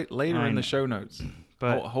 It's later in the show notes.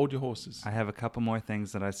 But hold your horses. I have a couple more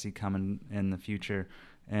things that I see coming in the future,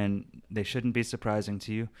 and they shouldn't be surprising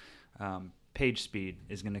to you. Page speed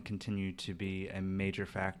is going to continue to be a major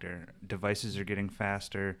factor. Devices are getting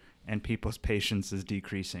faster, and people's patience is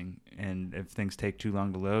decreasing. And if things take too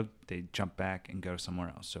long to load, they jump back and go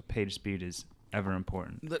somewhere else. So page speed is ever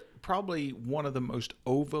important. Probably one of the most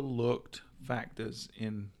overlooked factors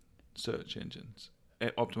in search engines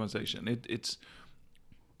optimization.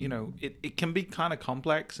 It can be kind of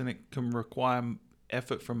complex and it can require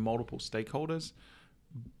effort from multiple stakeholders,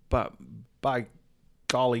 but by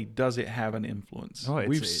golly, does it have an influence?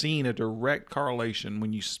 We've seen a direct correlation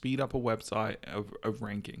when you speed up a website of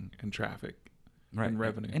ranking and traffic and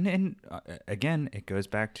revenue. And again, it goes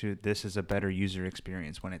back to this is a better user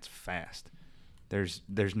experience when it's fast.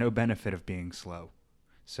 There's no benefit of being slow.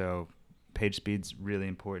 So page speed's really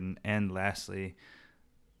important. And lastly,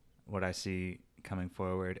 what I see coming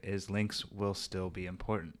forward is links will still be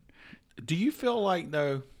important. Do you feel like,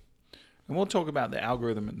 though, and we'll talk about the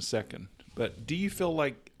algorithm in a second, but do you feel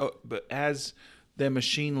like, but as their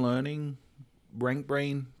machine learning rank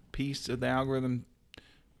brain piece of the algorithm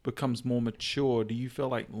becomes more mature, do you feel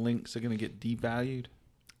like links are going to get devalued?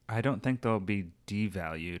 I don't think they'll be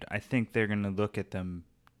devalued. I think they're going to look at them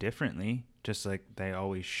differently, just like they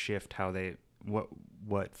always shift how they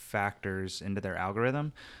what factors into their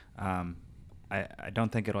algorithm. I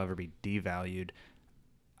don't think it'll ever be devalued.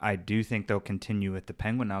 I do think they'll continue with the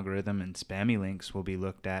Penguin algorithm, and spammy links will be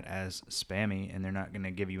looked at as spammy, and they're not going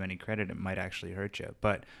to give you any credit. It might actually hurt you.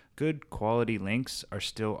 But good quality links are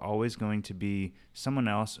still always going to be someone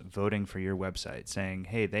else voting for your website, saying,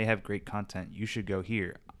 hey, they have great content. You should go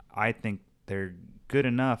here. I think they're good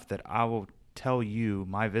enough that I will tell you,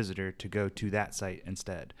 my visitor, to go to that site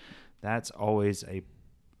instead. That's always a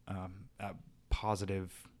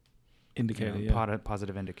positive indicator.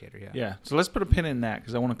 Positive indicator, yeah. Yeah. So let's put a pin in that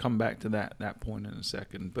because I want to come back to that point in a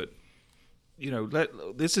second. But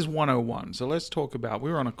this is 101. So let's talk about.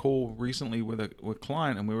 We were on a call recently with a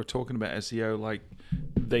client, and we were talking about SEO like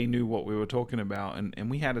they knew what we were talking about, and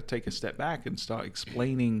we had to take a step back and start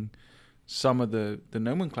explaining some of the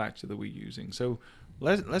nomenclature that we're using. So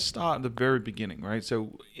let's start at the very beginning, right?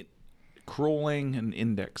 So crawling and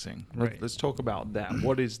indexing. Right. Let's talk about that.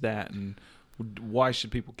 What is that, and why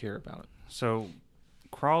should people care about it? So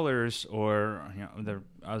crawlers, or they're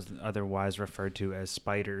otherwise referred to as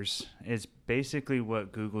spiders, is basically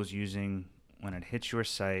what Google's using when it hits your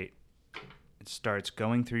site. It starts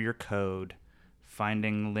going through your code,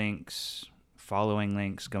 finding links, following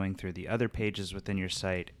links, going through the other pages within your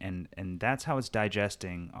site, and that's how it's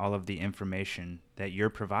digesting all of the information that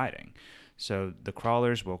you're providing. So the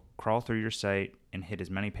crawlers will crawl through your site and hit as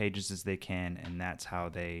many pages as they can, and that's how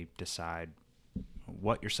they decide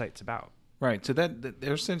what your site's about. Right. So that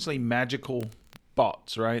they're essentially magical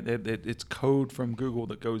bots, right? It's code from Google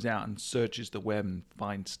that goes out and searches the web and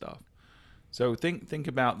finds stuff. So think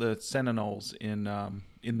about the Sentinels in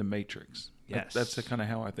the Matrix. Yes. That's kind of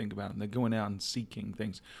how I think about them. They're going out and seeking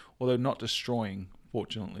things, although not destroying.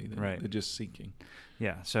 Fortunately, right. They're just seeking.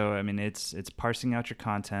 Yeah. So I mean, it's parsing out your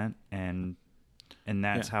content, and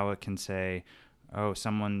that's how it can say, oh,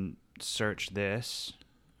 someone searched this.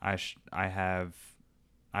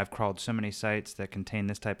 I've crawled so many sites that contain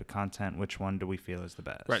this type of content. Which one do we feel is the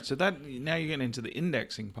best? Right. So that now you're getting into the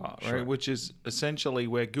indexing part, right? Sure. Which is essentially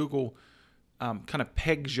where Google kind of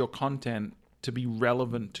pegs your content to be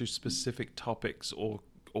relevant to specific topics or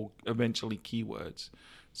eventually keywords.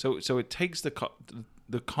 So it takes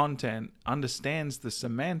the content, understands the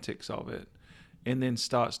semantics of it, and then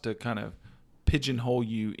starts to kind of pigeonhole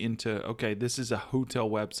you into, okay, this is a hotel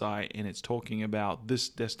website and it's talking about this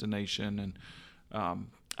destination. And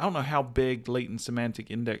I don't know how big latent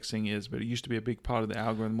semantic indexing is, but it used to be a big part of the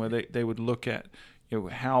algorithm where they would look at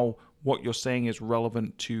how what you're saying is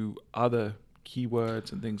relevant to other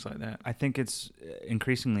keywords and things like that. I think it's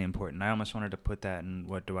increasingly important. I almost wanted to put that in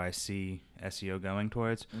what do I see SEO going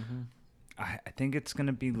towards. Mm-hmm. I think it's going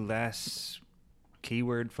to be less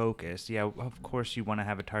keyword focused. Yeah, of course you want to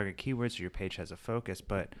have a target keyword so your page has a focus,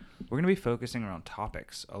 but we're going to be focusing around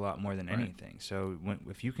topics a lot more than anything. So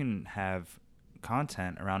if you can have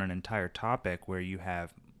content around an entire topic where you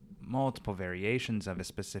have multiple variations of a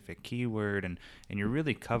specific keyword and you're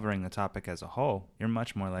really covering the topic as a whole, you're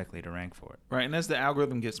much more likely to rank for it. Right, and as the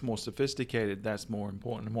algorithm gets more sophisticated, that's more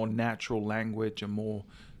important. A more natural language, a more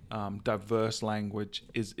diverse language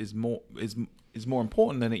is more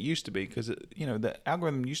important than it used to be, because the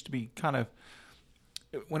algorithm used to be kind of,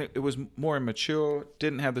 when it was more immature,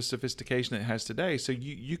 didn't have the sophistication it has today. So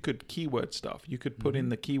you could keyword stuff. You could put in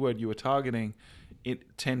the keyword you were targeting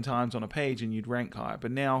it 10 times on a page and you'd rank higher.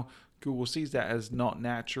 But now Google sees that as not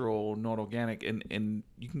natural, not organic, and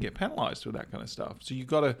you can get penalized for that kind of stuff. So you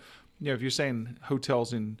got to, if you're saying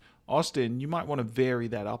hotels in Austin, you might want to vary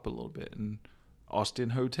that up a little bit, and Austin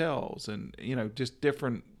hotels, and just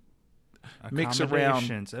different mixing around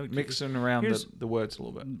the words a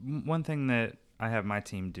little bit. One thing that I have my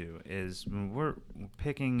team do is when we're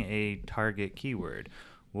picking a target keyword,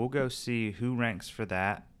 we'll go see who ranks for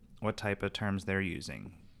that, what type of terms they're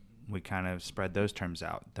using. We kind of spread those terms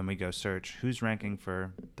out. Then we go search who's ranking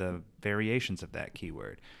for the variations of that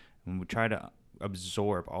keyword. And we try to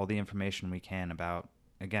absorb all the information we can about,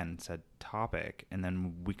 again, said topic, and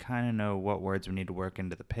then we kind of know what words we need to work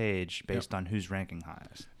into the page based on who's ranking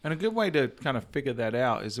highest. And a good way to kind of figure that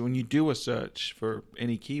out is when you do a search for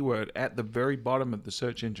any keyword, at the very bottom of the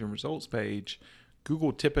search engine results page,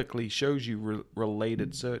 Google typically shows you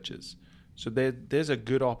related searches. So there's a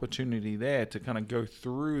good opportunity there to kind of go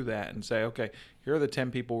through that and say, okay, here are the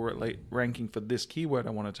 10 people ranking for this keyword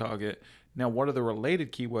I want to target. Now, what are the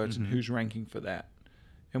related keywords and who's ranking for that?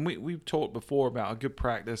 And we've talked before about a good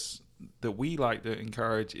practice that we like to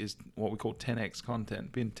encourage is what we call 10x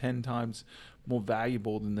content, being 10 times more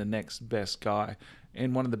valuable than the next best guy.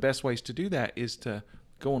 And one of the best ways to do that is to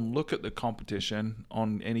go and look at the competition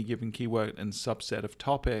on any given keyword and subset of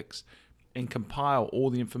topics and compile all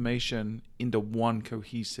the information into one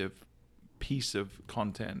cohesive piece of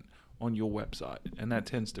content on your website. And that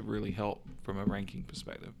tends to really help from a ranking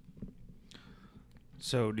perspective.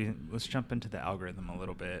 So let's jump into the algorithm a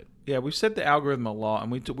little bit. Yeah, we've said the algorithm a lot,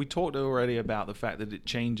 and we talked already about the fact that it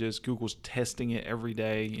changes. Google's testing it every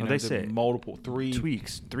day. They say multiple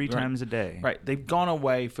tweaks three times a day. Right, they've gone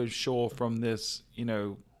away for sure from this,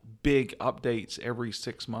 big updates every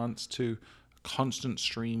 6 months to a constant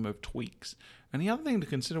stream of tweaks. And the other thing to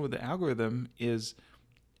consider with the algorithm is,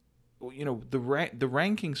 the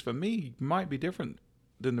rankings for me might be different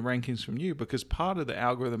than the rankings from you, because part of the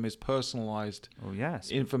algorithm is personalized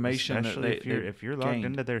information. Especially if you're logged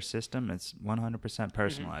into their system, it's 100%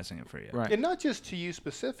 personalizing it for you. Right. And not just to you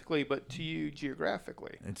specifically, but to you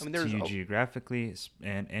geographically. It's to you geographically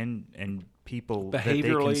and people that behaviorally,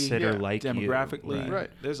 they consider like demographically.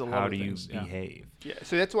 Right. There's a lot How of do you things. behave? Yeah.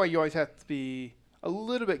 So that's why you always have to be a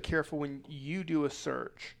little bit careful when you do a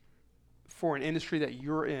search for an industry that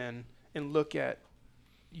you're in and look at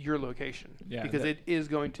your location, because it is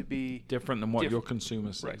going to be different than what your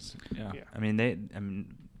consumer says. Right. Yeah. I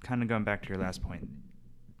mean, kind of going back to your last point,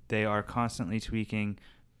 they are constantly tweaking.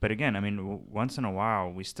 But again, I mean, once in a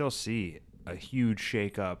while, we still see a huge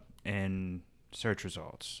shakeup in search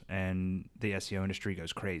results, and the SEO industry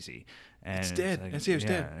goes crazy. And it's dead. SEO's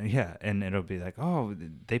dead. Yeah, and it'll be like, oh,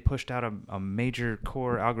 they pushed out a major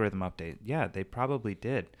core algorithm update. Yeah, they probably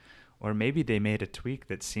did. Or maybe they made a tweak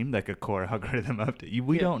that seemed like a core algorithm update.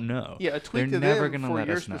 We don't know. Yeah, a tweak They're to never them gonna for let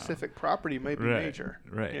your us know. specific property may be major.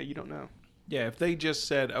 Right. Yeah, you don't know. Yeah, if they just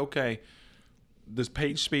said, okay, this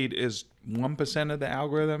page speed is 1% of the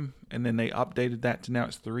algorithm, and then they updated that to now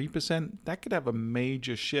it's 3%, that could have a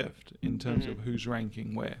major shift in terms of who's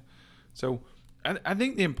ranking where. So I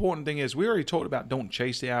think the important thing is, we already talked about don't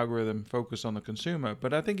chase the algorithm, focus on the consumer,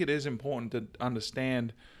 but I think it is important to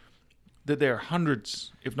understand that there are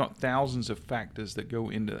hundreds, if not thousands, of factors that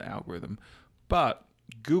go into the algorithm. But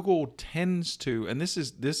Google tends to, and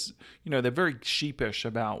they're very sheepish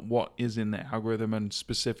about what is in the algorithm and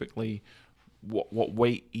specifically what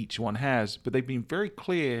weight each one has. But they've been very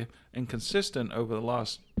clear and consistent over the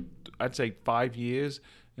last, I'd say, 5 years,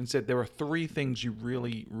 and said there are 3 things you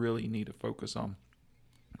really, really need to focus on.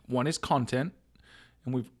 One is content,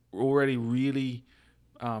 and we've already really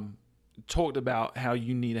talked about how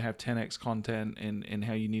you need to have 10x content and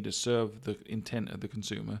how you need to serve the intent of the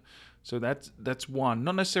consumer. So that's one.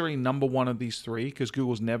 Not necessarily number one of these 3, because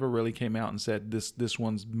Google's never really came out and said this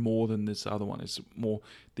one's more than this other one. It's more,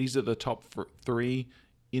 these are the top 3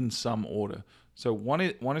 in some order. So one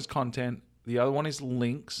is content. The other one is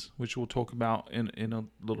links, which we'll talk about in a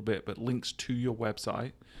little bit, but links to your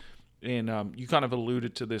website. And you kind of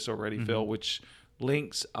alluded to this already, Phil, which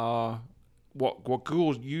links are what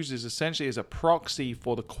Google uses essentially as a proxy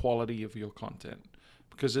for the quality of your content.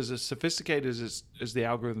 Because as sophisticated as the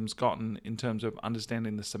algorithm's gotten in terms of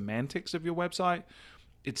understanding the semantics of your website,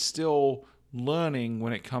 it's still learning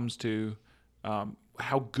when it comes to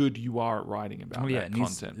how good you are at writing about that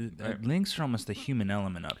content. Right? Links are almost the human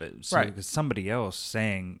element of it. So right. It's somebody else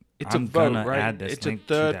saying, it's I'm a vote, gonna right? add this it's link a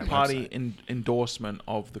third-party to endorsement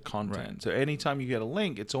of the content. Right. So anytime you get a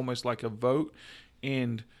link, it's almost like a vote,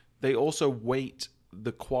 and they also weight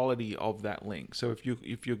the quality of that link. So if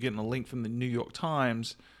you're getting a link from the New York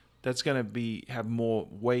Times, that's going to have more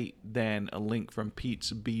weight than a link from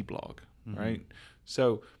Pete's B blog, right?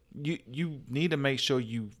 So you need to make sure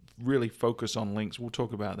you really focus on links. We'll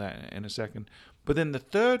talk about that in a second. But then the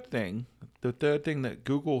third thing that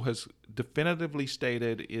Google has definitively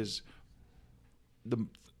stated is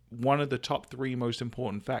one of the top 3 most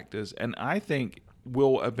important factors, and I think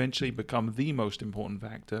will eventually become the most important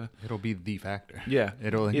factor. It'll be the factor. Yeah.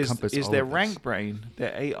 It'll encompass is all their of this. RankBrain,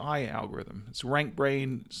 their AI algorithm. It's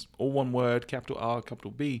RankBrain, it's all one word, capital R,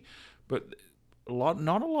 capital B. But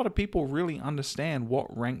not a lot of people really understand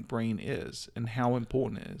what RankBrain is and how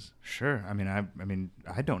important it is. Sure. I mean,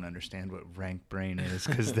 I don't understand what RankBrain is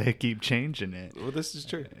because they keep changing it. Well, this is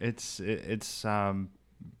true. It's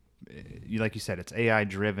like you said, it's AI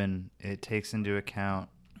driven. It takes into account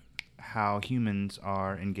how humans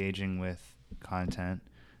are engaging with content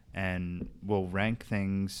and will rank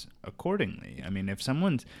things accordingly. I mean,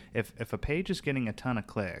 if a page is getting a ton of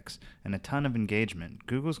clicks and a ton of engagement,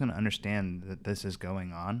 Google's going to understand that this is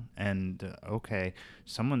going on, and a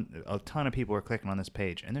ton of people are clicking on this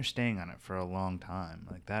page and they're staying on it for a long time.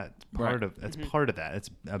 Like that's part of that. It's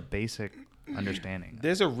a basic understanding.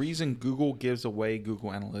 There's a reason Google gives away Google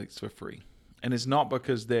Analytics for free, and it's not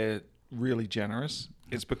because they're really generous.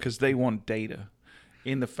 It's because they want data.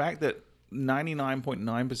 In the fact that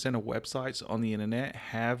 99.9% of websites on the internet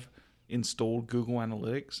have installed Google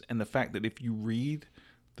Analytics, and the fact that if you read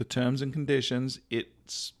the terms and conditions, it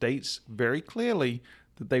states very clearly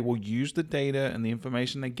that they will use the data and the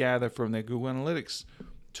information they gather from their Google Analytics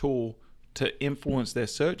tool to influence their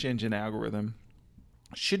search engine algorithm,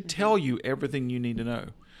 should tell you everything you need to know.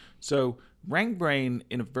 So RankBrain,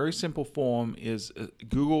 in a very simple form, is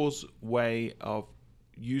Google's way of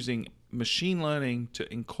using machine learning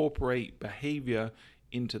to incorporate behavior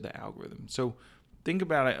into the algorithm. So think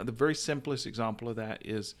about it. The very simplest example of that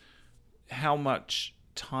is how much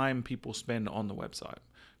time people spend on the website.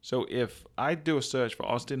 So if I do a search for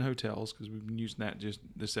Austin hotels, because we've been using that just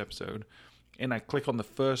this episode, and I click on the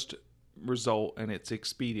first result and it's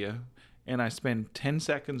Expedia, and I spend 10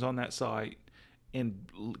 seconds on that site and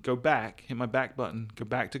go back, hit my back button, go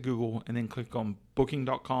back to Google, and then click on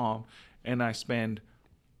booking.com, and I spend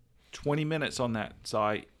 20 minutes on that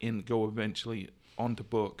site and go eventually on to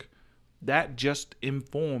book. That just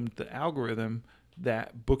informed the algorithm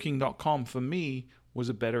that booking.com for me was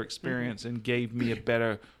a better experience and gave me a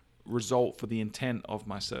better result for the intent of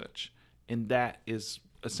my search. And that is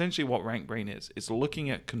essentially what RankBrain is. It's looking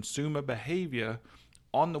at consumer behavior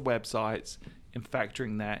on the websites and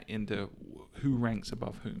factoring that into who ranks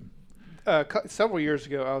above whom. Several years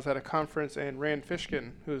ago, I was at a conference, and Rand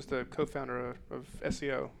Fishkin, who's the co-founder of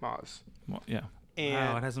SEO Moz. Well, yeah. And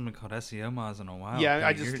wow, it hasn't been called SEO Moz in a while. Yeah,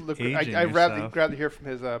 I just looked. I grabbed to hear from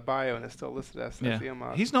his bio, and it's still listed as SEO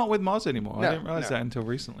Moz. He's not with Moz anymore. No, I didn't realize that until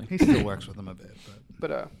recently. He still works with them a bit,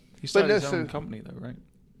 but he started his own company though, right?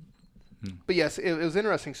 But yes, it was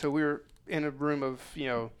interesting. So we were in a room of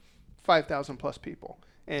 5,000 plus people,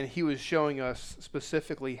 and he was showing us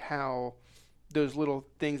specifically how those little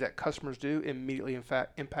things that customers do immediately, in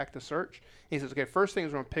fact, impact the search. And he says, okay, first thing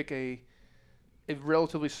is we're going to pick a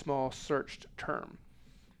relatively small searched term.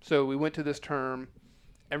 So we went to this term.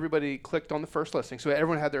 Everybody clicked on the first listing. So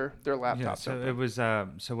everyone had their laptops. Yeah, so open. it was.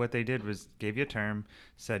 So what they did was gave you a term,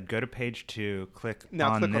 said go to page 2, click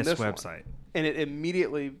on this website, one. And it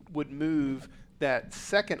immediately would move that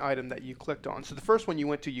second item that you clicked on. So the first one you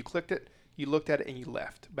went to, you clicked it, you looked at it, and you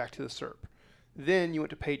left back to the SERP. Then you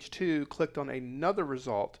went to page 2, clicked on another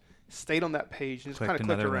result, stayed on that page, and just kind of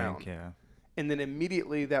clicked around. Link, and then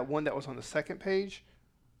immediately that one that was on the second page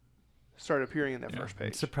started appearing in that first page.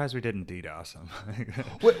 I'm surprised we didn't DDoS him.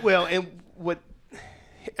 Well, and what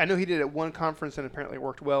I know he did at one conference, and apparently it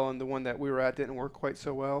worked well, and the one that we were at didn't work quite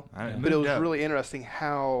so well. But it was really interesting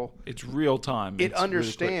how it's real time. It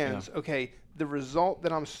understands, really quick, okay, the result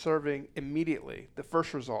that I'm serving immediately, the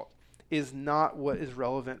first result, is not what is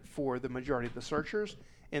relevant for the majority of the searchers,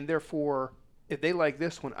 and therefore, if they like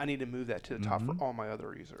this one, I need to move that to the top for all my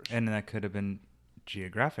other users. And that could have been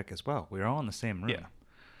geographic as well. We were all in the same room. Yeah,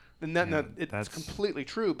 and it's completely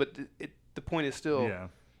true, but the point is still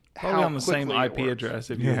probably on the same IP address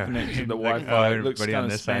if you connect to the Wi-Fi. It looks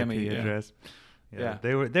kind of spammy. Address. Yeah,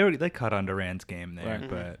 they caught on to Rand's game there,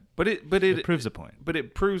 right. but it proves the point. But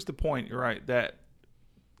it proves the point, you're right, that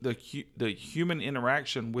the human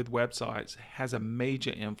interaction with websites has a major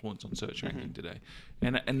influence on search ranking today,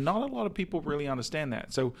 and not a lot of people really understand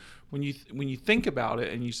that. So when you think about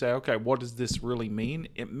it and you say, okay, what does this really mean?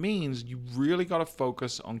 It means you really got to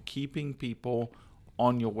focus on keeping people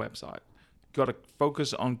on your website. Got to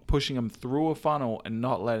focus on pushing them through a funnel and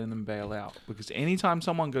not letting them bail out, because anytime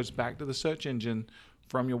someone goes back to the search engine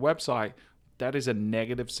from your website, that is a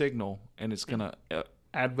negative signal, and it's going to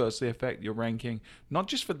adversely affect your ranking, not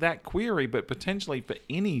just for that query, but potentially for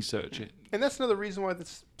any search. And that's another reason why the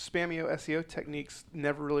Spamio SEO techniques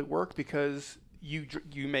never really work, because you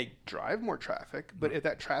may drive more traffic, but if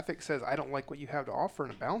that traffic says, I don't like what you have to offer,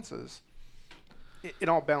 and it bounces, it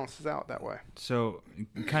all balances out that way. So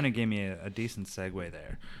you kind of gave me a decent segue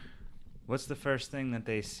there. What's the first thing that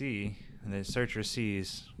they see, the searcher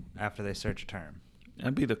sees, after they search a term?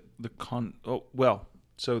 That'd be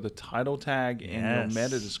So the title tag and your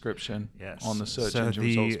meta description on the search engine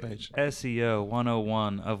results page. SEO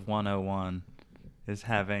 101 of 101 is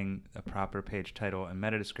having a proper page title and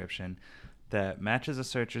meta description that matches a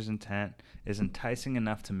searcher's intent, is enticing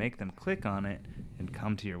enough to make them click on it and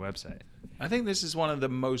come to your website. I think this is one of the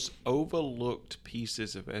most overlooked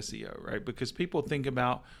pieces of SEO, right? Because people think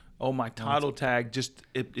about, oh, my title tag,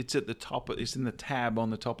 it's at the top, it's in the tab on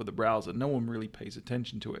the top of the browser. No one really pays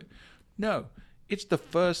attention to it. No, it's the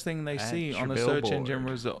first thing they see on the search engine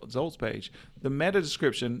results page. The meta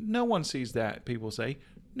description, no one sees that, people say.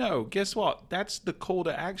 No, guess what? That's the call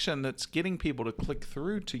to action that's getting people to click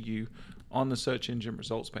through to you on the search engine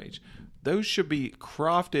results page. Those should be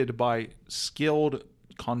crafted by skilled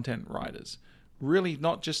content writers. Really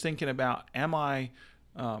not just thinking about, do I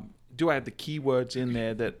have the keywords in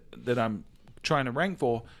there that I'm trying to rank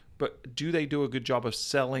for, but do they do a good job of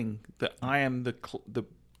selling that I am the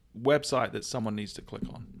website that someone needs to click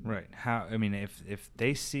on? Right. If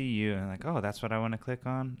they see you and like, oh, that's what I want to click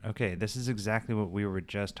on. Okay, this is exactly what we were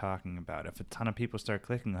just talking about. If a ton of people start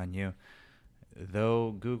clicking on you,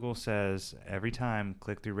 though Google says every time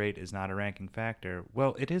click-through rate is not a ranking factor,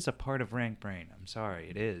 well, it is a part of RankBrain. I'm sorry,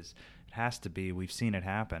 it is. It has to be. We've seen it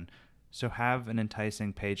happen. So have an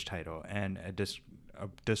enticing page title and a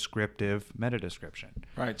descriptive meta description.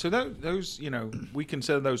 Right. So those, we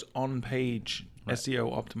consider those on-page SEO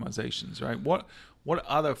optimizations, right? What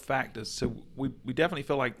other factors? So we definitely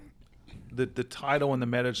feel like the title and the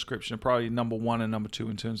meta description are probably number one and number two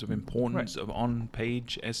in terms of importance of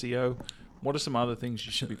on-page SEO. What are some other things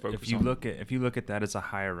you should be focused on? If you look at that as a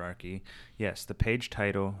hierarchy, yes, the page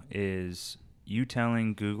title is you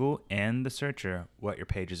telling Google and the searcher what your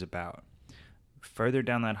page is about. Further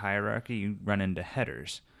down that hierarchy, you run into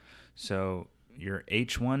headers. So your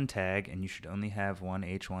H1 tag, and you should only have one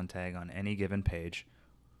H1 tag on any given page.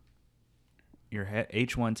 Your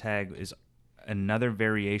H1 tag is another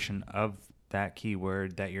variation of that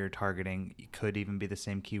keyword that you're targeting. It could even be the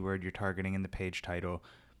same keyword you're targeting in the page title.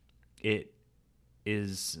 It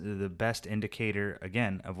is the best indicator,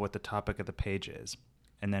 again, of what the topic of the page is.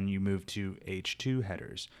 And then you move to H2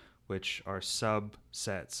 headers, which are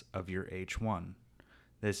subsets of your H1.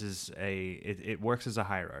 This is it works as a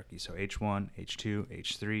hierarchy. So H1, H2,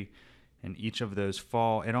 H3, and each of those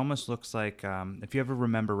fall. It almost looks like if you ever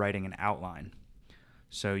remember writing an outline.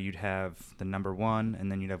 So you'd have the number 1,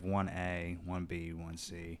 and then you'd have 1A, 1B,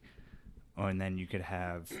 1C, and then you could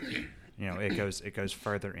have... it goes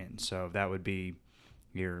further in. So that would be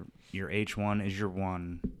your H1 is your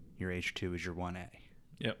 1, your H2 is your 1A.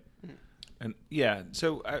 Yep. And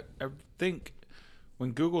so I think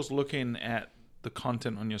when Google's looking at the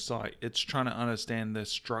content on your site, it's trying to understand the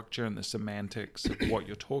structure and the semantics of what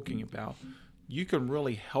you're talking about. You can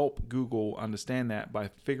really help Google understand that by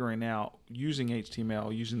figuring out, using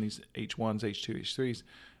HTML, using these H1s, H2, H3s,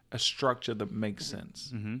 a structure that makes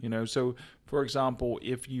sense. Mm-hmm. So for example,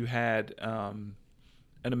 if you had an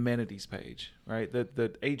amenities page, right,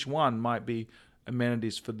 that H1 might be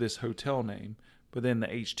amenities for this hotel name, but then the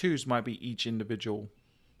H2s might be each individual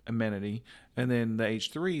amenity, and then the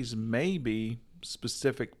H3s may be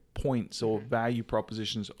specific points or value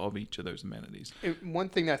propositions of each of those amenities. One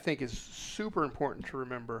thing that I think is super important to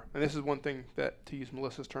remember, and this is one thing that, to use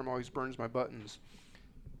Melissa's term, always burns my buttons,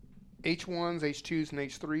 H1s, H2s, and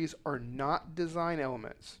H3s are not design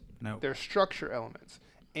elements. No. They're structure elements.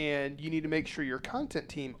 And you need to make sure your content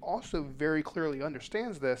team also very clearly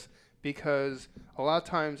understands this, because a lot of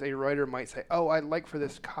times a writer might say, oh, I'd like for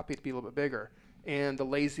this copy to be a little bit bigger. And the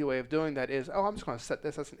lazy way of doing that is, I'm just going to set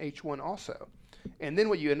this as an H1 also. And then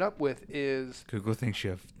what you end up with is... Google thinks you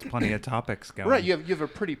have plenty of topics going. Right, you have a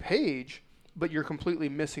pretty page, but you're completely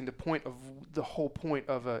missing the whole point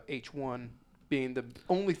of a H1 being the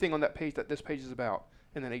only thing on that page that this page is about,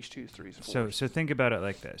 and then H2s, 3s, 4s. So think about it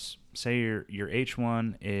like this. Say your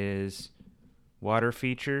H1 is water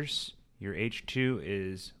features, your H2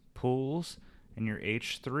 is pools, and your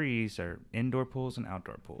H3s are indoor pools and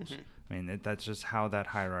outdoor pools. Mm-hmm. That's just how that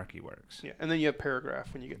hierarchy works. Yeah, and then you have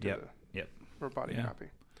paragraph when you get to or body copy.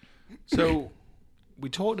 So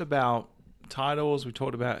we talked about titles, we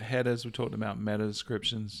talked about headers, we talked about meta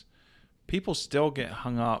descriptions. People still get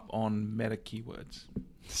hung up on meta keywords.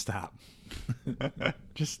 Stop.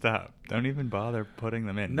 Just stop. Don't even bother putting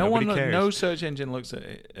them in. Nobody cares. No search engine looks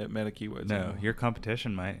at meta keywords. No, anymore. Your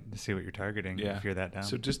competition might to see what you're targeting if you're that down.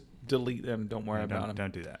 So just delete them. Don't worry about them.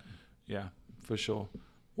 Don't do that. Yeah, for sure.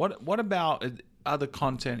 What about other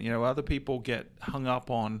content? Other people get hung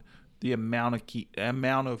up on the amount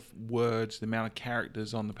of words, the amount of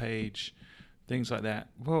characters on the page, things like that.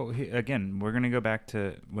 Well, again, we're going to go back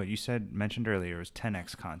to what you mentioned earlier, was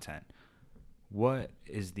 10x content. what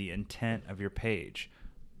is the intent of your page?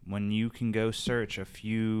 When you can go search a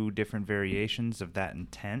few different variations of that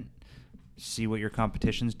intent, see what your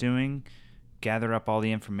competition's doing, gather up all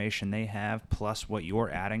the information they have, plus what you're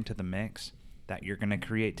adding to the mix, that you're going to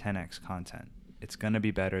create 10x content. It's going to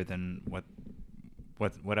be better than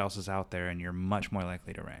what else is out there, and you're much more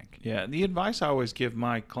likely to rank. Yeah, the advice I always give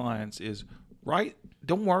my clients is,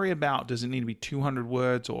 don't worry about, does it need to be 200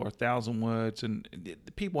 words or 1,000 words? And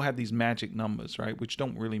people have these magic numbers, right, which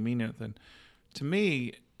don't really mean anything. To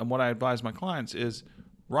me, and what I advise my clients is,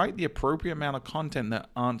 write the appropriate amount of content that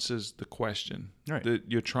answers the question that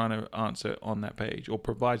you're trying to answer on that page, or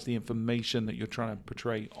provides the information that you're trying to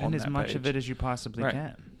portray on that page. And as much of it as you possibly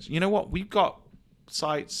can. So you know what? We've got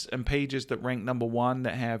sites and pages that rank number 1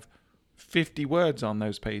 that have 50 words on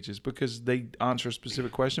those pages because they answer a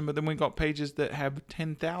specific question, but then we've got pages that have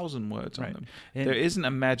 10,000 words on them. And there isn't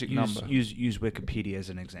a magic number. Use Wikipedia as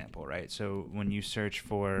an example, right? So when you search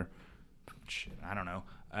for, I don't know,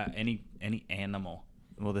 any animal,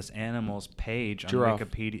 well, this animal's page on Giraffe.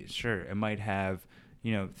 Wikipedia, sure, it might have,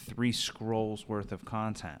 3 scrolls worth of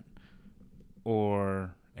content,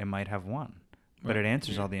 or it might have 1. But it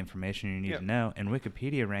answers all the information you need to know, and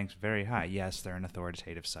Wikipedia ranks very high. Yes, they're an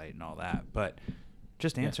authoritative site and all that, but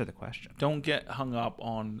just answer the question. Don't get hung up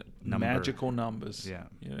on magical numbers. Yeah,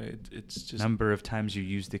 it's just number of times you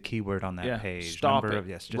use the keyword on that page. Stop number it. Of,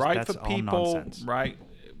 just, write that's for all people. Nonsense.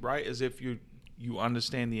 Write as if you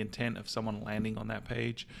understand the intent of someone landing on that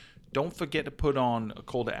page. Don't forget to put on a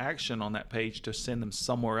call to action on that page to send them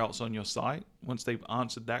somewhere else on your site. Once they've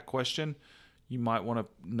answered that question, you might want to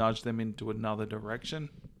nudge them into another direction,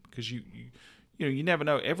 because you never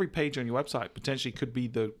know. Every page on your website potentially could be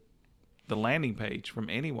the landing page from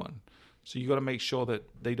anyone. So you got to make sure that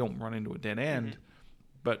they don't run into a dead end. Mm-hmm.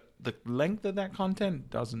 But the length of that content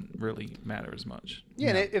doesn't really matter as much.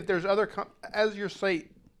 Yeah, and if there's other as your site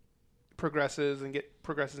progresses and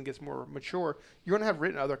gets more mature, you're going to have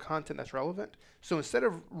written other content that's relevant. So instead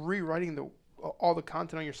of rewriting all the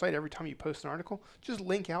content on your site every time you post an article, just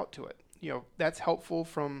link out to it. That's helpful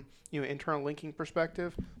from internal linking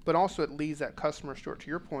perspective, but also it leads that customer store, to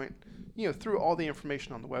your point, through all the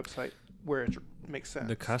information on the website where it makes sense.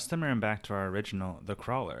 The customer, and back to our original, the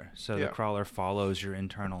crawler. So the crawler follows your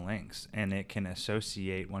internal links, and it can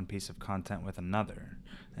associate one piece of content with another.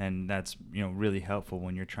 And that's really helpful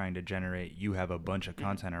when you're trying to generate. You have a bunch of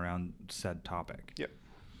content around said topic. Yep.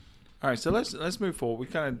 All right, so let's move forward. We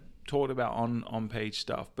kind of talked about on page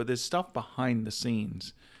stuff, but there's stuff behind the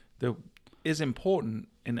scenes that is important,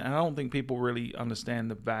 and I don't think people really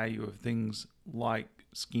understand the value of things like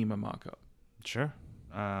schema markup. Sure.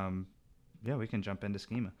 We can jump into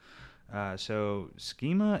schema. So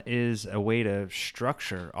schema is a way to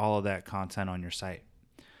structure all of that content on your site.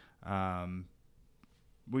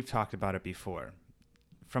 We've talked about it before.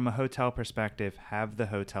 From a hotel perspective, have the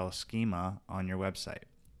hotel schema on your website.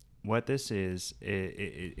 What this is,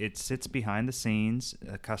 it sits behind the scenes.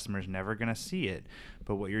 The customer's never going to see it.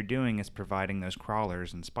 But what you're doing is providing those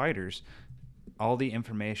crawlers and spiders all the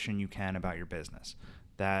information you can about your business.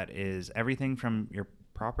 That is everything from your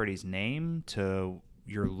property's name to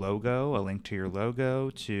your logo, a link to your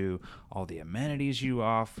logo, to all the amenities you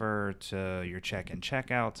offer, to your check-in,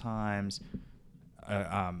 checkout times,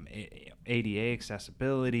 ADA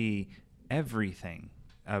accessibility, everything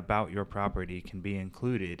about your property can be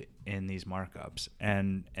included in these markups,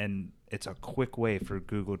 and it's a quick way for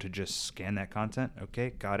Google to just scan that content.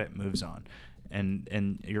 Okay, got it, moves on.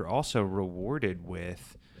 And you're also rewarded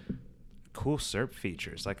with cool SERP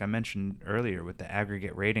features, like I mentioned earlier with the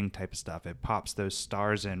aggregate rating type of stuff. It pops those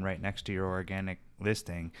stars in right next to your organic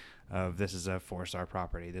listing of this is a 4-star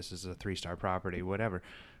property, this is a 3-star property, whatever.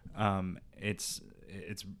 It's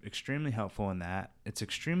extremely helpful in that. It's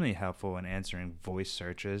extremely helpful in answering voice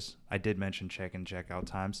searches. I did mention check-in, checkout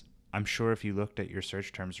times. I'm sure if you looked at your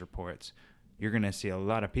search terms reports, you're going to see a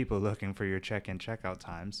lot of people looking for your check-in, checkout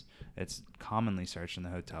times. It's commonly searched in the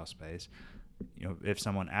hotel space. If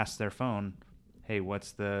someone asks their phone, hey,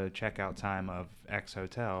 what's the checkout time of X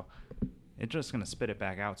hotel? It's just going to spit it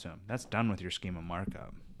back out to them. That's done with your schema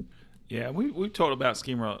markup. Yeah, we've talked about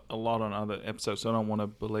schema a lot on other episodes, so I don't want to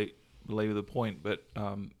belabor the point. But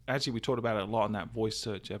actually, we talked about it a lot in that voice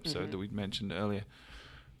search episode that we mentioned earlier.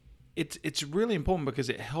 It's really important because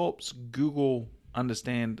it helps Google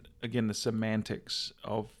understand, again, the semantics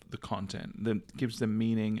of the content, that gives them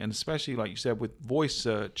meaning, and especially, like you said, with voice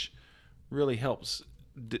search, really helps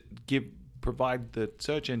provide the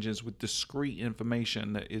search engines with discrete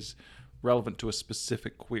information that is relevant to a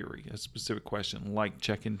specific query, a specific question, like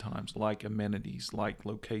check-in times, like amenities, like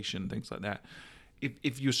location, things like that.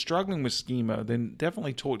 If you're struggling with schema, then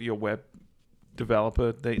definitely talk to your web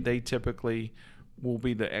developer. They typically will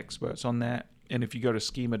be the experts on that. And if you go to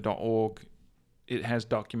schema.org, it has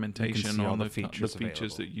documentation on the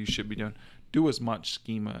features that you should be doing. Do as much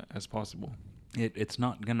schema as possible. It's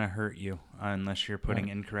not going to hurt you unless you're putting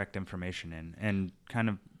incorrect information in. And kind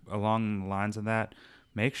of along the lines of that,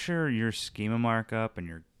 make sure your schema markup and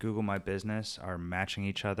your Google My Business are matching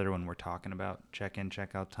each other when we're talking about check-in,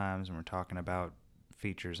 check-out times, and we're talking about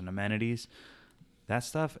features and amenities. That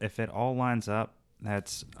stuff, if it all lines up,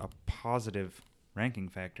 that's a positive ranking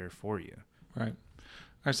factor for you. Right.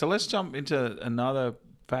 All right, so let's jump into another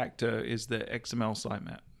factor is the XML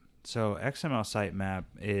sitemap. So XML sitemap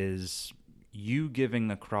is you giving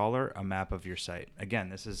the crawler a map of your site. Again,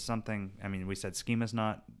 this is something, I mean, we said schema's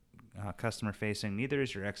not customer facing, neither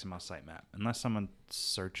is your XML sitemap. Unless someone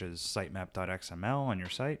searches sitemap.xml on your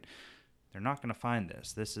site, they're not going to find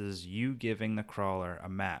this. This is you giving the crawler a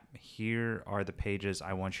map. Here are the pages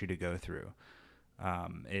I want you to go through.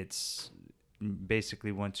 It's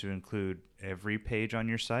basically want to include every page on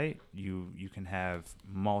your site. You can have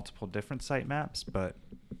multiple different sitemaps, but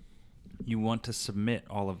you want to submit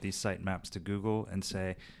all of these sitemaps to Google and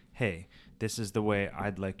say, hey, this is the way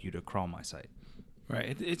I'd like you to crawl my site.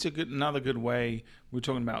 Right. It's another good way. We're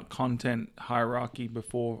talking about content hierarchy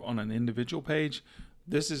before on an individual page.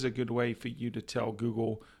 This is a good way for you to tell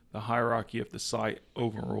Google the hierarchy of the site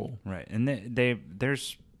overall. Right. And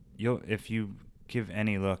if you give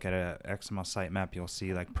any look at a XML sitemap, you'll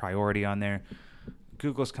see like priority on there.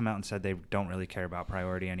 Google's come out and said they don't really care about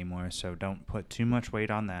priority anymore, so don't put too much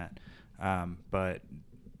weight on that.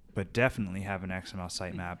 But definitely have an XML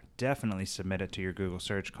sitemap. Definitely submit it to your Google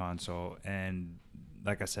Search Console. And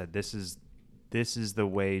like I said, this is the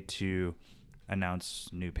way to announce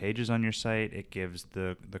new pages on your site. It gives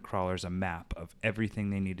the crawlers a map of everything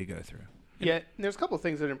they need to go through. Yeah, there's a couple of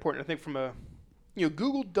things that are important. I think from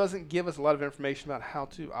Google doesn't give us a lot of information about how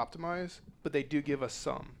to optimize, but they do give us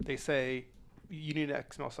some. They say you need an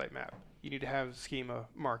XML sitemap. You need to have schema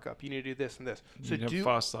markup. You need to do this and this. So you need a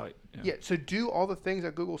fast site. Yeah. So do all the things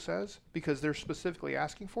that Google says because they're specifically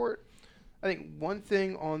asking for it. I think one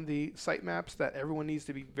thing on the sitemaps that everyone needs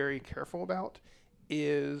to be very careful about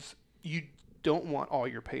is you don't want all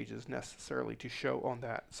your pages necessarily to show on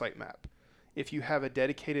that sitemap. If you have a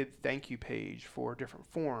dedicated thank you page for different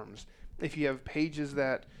forms, if you have pages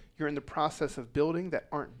that you're in the process of building that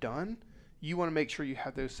aren't done, you want to make sure you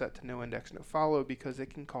have those set to no index, no follow, because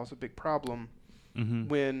it can cause a big problem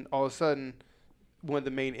when all of a sudden one of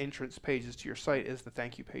the main entrance pages to your site is the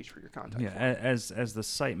thank you page for your contact form. As the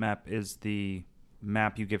sitemap is the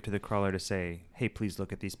map you give to the crawler to say, hey, please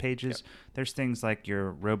look at these pages. Yep. There's things like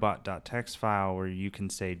your robot.txt file where you can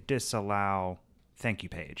say disallow thank you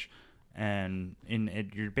page. And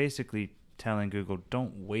you're basically telling Google,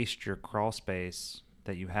 don't waste your crawl space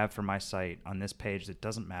that you have for my site on this page that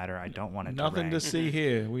doesn't matter. I don't want it Nothing to see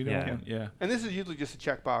here. We don't. Yeah. And this is usually just a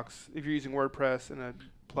checkbox. If you're using WordPress and a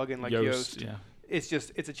plugin like Yoast, it's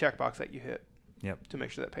a checkbox that you hit. Yep. To make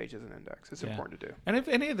sure that page is an index. It's important to do. And if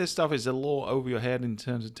any of this stuff is a little over your head in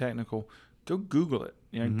terms of technical, go Google it.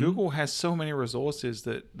 Google has so many resources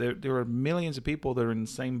that there are millions of people that are in the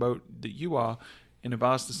same boat that you are and have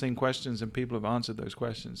asked the same questions, and people have answered those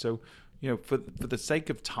questions. So, for the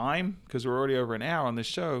sake of time, because we're already over an hour on this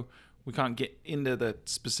show, we can't get into the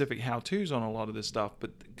specific how-tos on a lot of this stuff.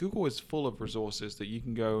 But Google is full of resources that you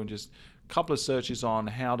can go and just a couple of searches on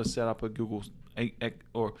how to set up a Google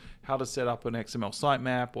or how to set up an XML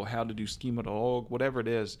sitemap or how to do schema.org, whatever it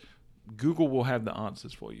is. Google will have the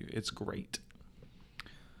answers for you. It's great.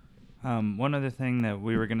 One other thing that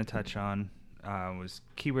we were going to touch on was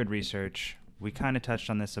keyword research. We kind of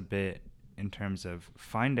touched on this a bit in terms of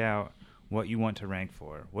find out what you want to rank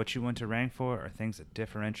for. What you want to rank for are things that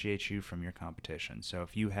differentiate you from your competition. So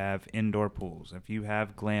if you have indoor pools, if you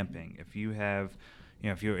have glamping, if you have,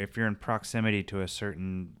 if you're in proximity to a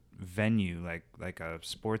certain venue, like a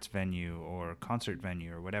sports venue or concert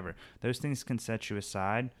venue or whatever, those things can set you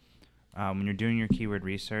aside. When you're doing your keyword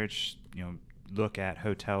research, look at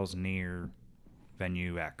hotels near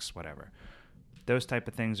venue X, whatever. Those type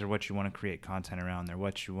of things are what you want to create content around. They're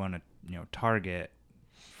what you want to target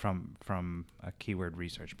from a keyword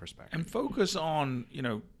research perspective. And focus on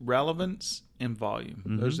relevance and volume.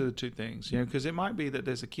 Mm-hmm. Those are the two things. Because it might be that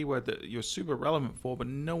there's a keyword that you're super relevant for, but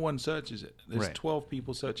no one searches it. There's 12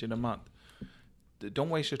 people searching a month. Don't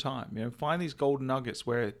waste your time. Find these golden nuggets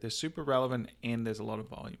where they're super relevant and there's a lot of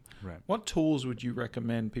volume. Right. What tools would you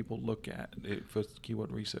recommend people look at for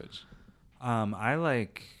keyword research? I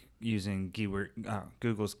like using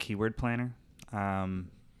Google's Keyword Planner.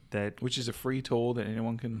 which is a free tool that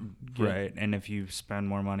anyone can get. Right, and if you spend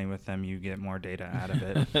more money with them, you get more data out of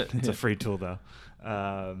it. It's a free tool, though.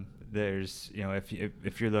 There's,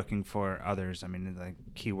 if you're looking for others, I mean, like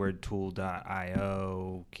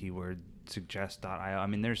keywordtool.io, keywordsuggest.io. I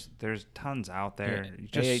mean, there's tons out there. Yeah. You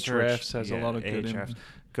just Ahrefs has a lot of good Ahrefs.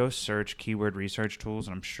 Go search keyword research tools,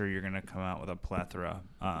 and I'm sure you're going to come out with a plethora.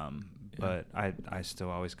 But I still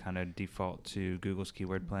always kind of default to Google's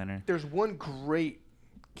Keyword Planner. There's one great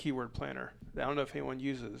keyword planner that I don't know if anyone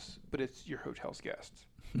uses, but it's Your Hotel's Guests.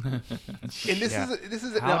 And this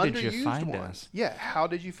is an How did you underused find one. us? Yeah, how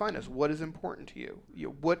did you find us? What is important to you?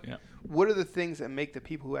 What are the things that make the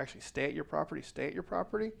people who actually stay at your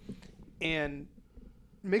property, and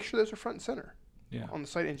make sure those are front and center on the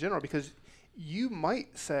site in general, because you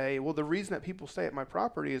might say, well, the reason that people stay at my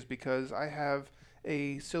property is because I have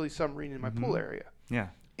a silly submarine in my pool area. Yeah.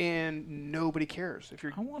 And nobody cares. If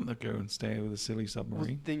you're, I want to go and stay with a silly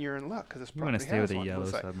submarine. then you're in luck because it's You want probably to stay with a one yellow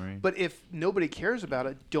website. submarine. But if nobody cares about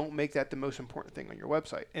it, don't make that the most important thing on your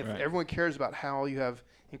website. If everyone cares about how you have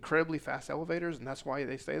incredibly fast elevators and that's why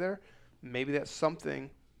they stay there, maybe that's something.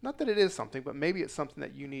 Not that it is something, but maybe it's something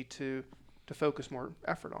that you need to focus more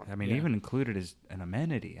effort on. I mean, even included as an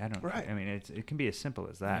amenity. I mean, it can be as simple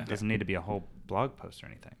as that. Yeah. It doesn't need to be a whole blog post or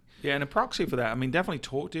anything. Yeah, and a proxy for that, I mean, definitely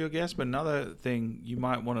talk to your guests, but another thing you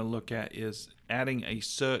might want to look at is adding a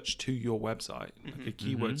search to your website, like a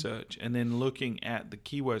keyword search, and then looking at the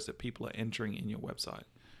keywords that people are entering in your website,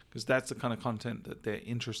 because that's the kind of content that they're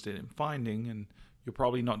interested in finding, and you're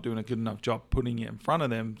probably not doing a good enough job putting it in front of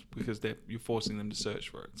them because you're forcing them to search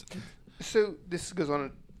for it. So this goes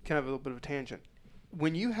on kind of a little bit of a tangent.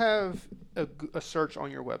 When you have a search on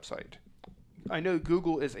your website, I know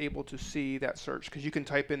Google is able to see that search because you can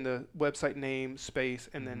type in the website name, space,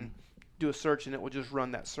 and then do a search, and it will just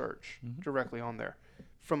run that search directly on there.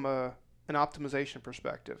 From an optimization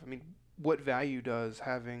perspective, I mean, what value does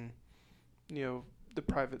having, the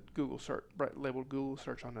private Google search, labeled Google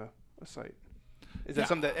search on a site? Is that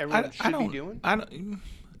something that everyone should be doing? I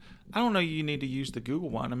don't know you need to use the Google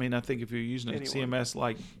one. I mean, I think if you're using a CMS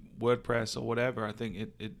like WordPress or whatever, I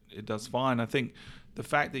think it does fine. I think the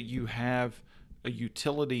fact that you have a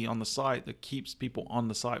utility on the site that keeps people on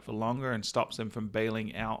the site for longer and stops them from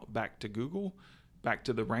bailing out back to Google, back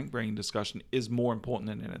to the RankBrain discussion, is more important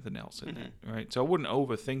than anything else in it, right? So I wouldn't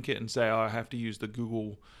overthink it and say, I have to use the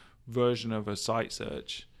Google version of a site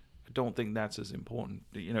search. I don't think that's as important.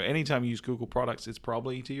 Anytime you use Google products, it's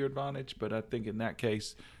probably to your advantage, but I think in that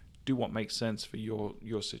case, do what makes sense for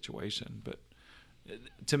your situation. But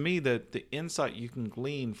to me, the insight you can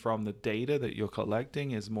glean from the data that you're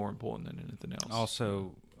collecting is more important than anything else.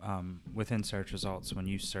 Also, within search results, when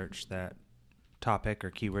you search that topic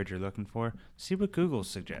or keyword you're looking for, see what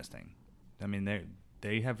Google's suggesting. I mean,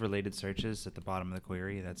 they have related searches at the bottom of the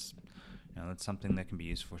query. That's something that can be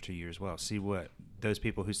useful to you as well. See what those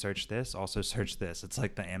people who search this also search this. It's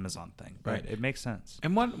like the Amazon thing, right? It makes sense.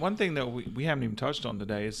 And one thing that we haven't even touched on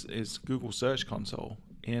today is Google Search Console,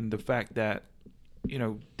 and the fact that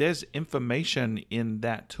there's information in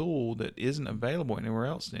that tool that isn't available anywhere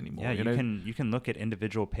else anymore. Yeah, you can look at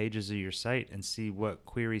individual pages of your site and see what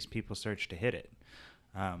queries people search to hit it.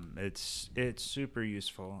 It's super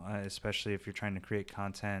useful, especially if you're trying to create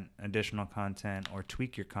additional content, or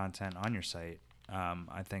tweak your content on your site.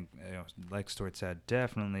 I think, like Stuart said,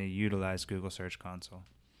 definitely utilize Google Search Console.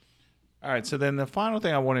 All right, so then the final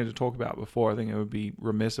thing I wanted to talk about before, I think it would be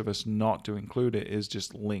remiss of us not to include it, is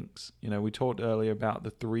just links. We talked earlier about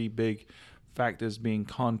the three big factors being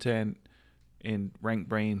content, in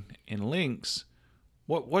RankBrain, and links.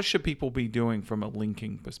 What should people be doing from a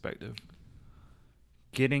linking perspective?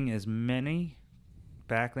 Getting as many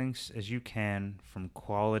backlinks as you can from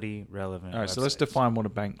quality, relevant All right, websites. so let's define what a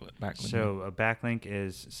backlink is. So a backlink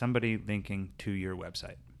is somebody linking to your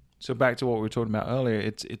website. So back to what we were talking about earlier,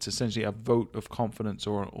 it's essentially a vote of confidence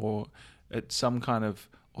or it's some kind of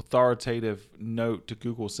authoritative note to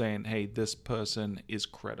Google saying, hey, this person is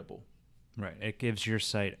credible. Right. It gives your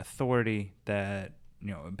site authority that,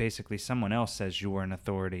 basically someone else says you're an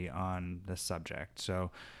authority on the subject.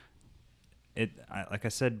 So like I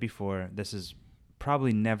said before, this is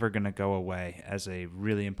probably never going to go away as a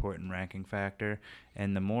really important ranking factor.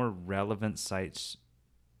 And the more relevant sites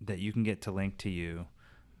that you can get to link to you,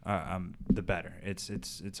 the better.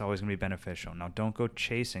 It's always going to be beneficial. Now, don't go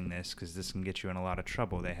chasing this because this can get you in a lot of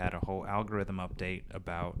trouble. They had a whole algorithm update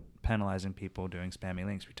about penalizing people doing spammy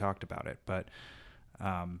links. We talked about it. But,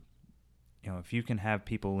 if you can have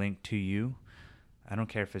people link to you, I don't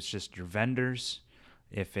care if it's just your vendors,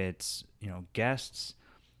 if it's, guests,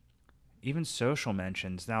 even social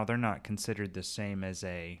mentions. Now, they're not considered the same as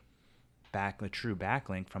a a true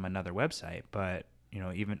backlink from another website, but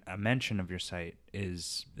even a mention of your site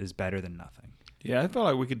is better than nothing. Yeah, I felt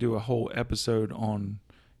like we could do a whole episode on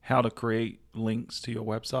how to create links to your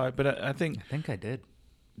website, but I think I did.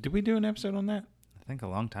 Did we do an episode on that? I think a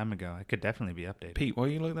long time ago. I could definitely be updated. Pete, will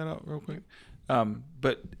you look that up real quick?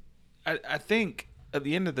 But I think at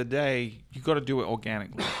the end of the day, you got to do it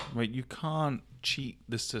organically, right? You can't cheat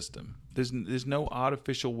the system. There's no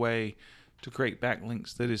artificial way to create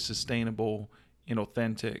backlinks that is sustainable and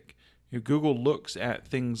authentic. Google looks at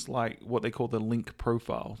things like what they call the link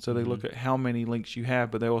profile. So they look at how many links you have,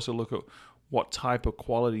 but they also look at what type of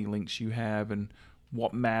quality links you have, and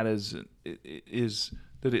what matters is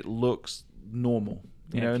that it looks normal.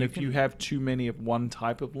 And if you have too many of one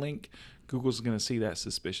type of link, Google's going to see that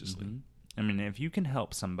suspiciously. I mean, if you can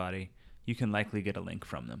help somebody, you can likely get a link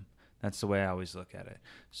from them. That's the way I always look at it.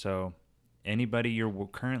 So anybody you're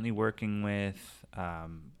currently working with,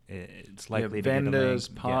 it's likely to vendors,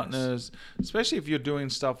 get a link. partners, especially if you're doing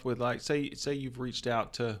stuff with, like, say you've reached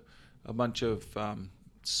out to a bunch of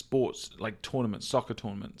sports, like tournaments, soccer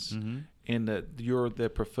tournaments, and that you're their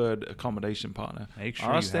preferred accommodation partner.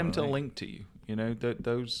 Ask them to link to you.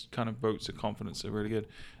 Those kind of votes of confidence are really good.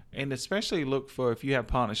 And especially look for, if you have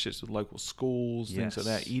partnerships with local schools, things like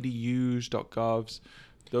that, edus, .govs,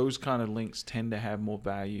 those kind of links tend to have more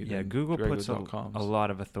value than Google puts a .coms.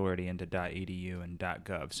 lot of authority into .edu and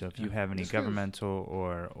 .gov. So if you have any governmental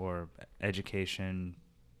or education,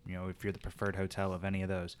 if you're the preferred hotel of any of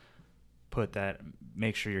those,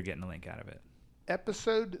 make sure you're getting a link out of it.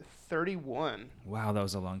 Episode 31. Wow, that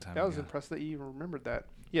was a long time ago. That was impressive that you even remembered that.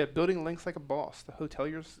 Yeah, Building Links Like a Boss, the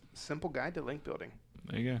hotelier's simple guide to link building.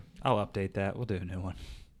 There you go. I'll update that. We'll do a new one.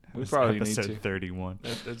 We probably need to. Episode 31.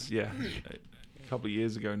 That's a couple of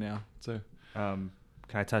years ago now. So, can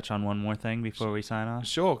I touch on one more thing before we sign off?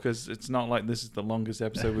 Sure, because it's not like this is the longest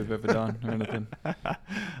episode we've ever done or anything.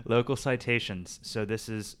 Local citations. So this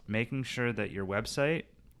is making sure that your website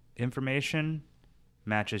information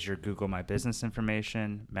matches your Google My Business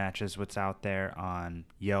information, matches what's out there on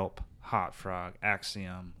Yelp, HotFrog,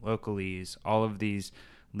 Axiom, Localese, all of these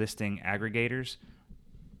listing aggregators.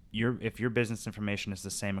 If your business information is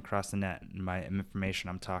the same across the net, and by information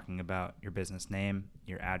I'm talking about your business name,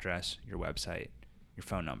 your address, your website, your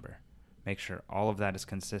phone number. Make sure all of that is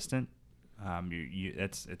consistent.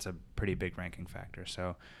 It's a pretty big ranking factor.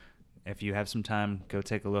 So if you have some time, go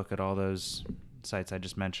take a look at all those sites I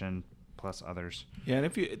just mentioned, plus others. Yeah,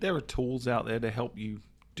 and there are tools out there to help you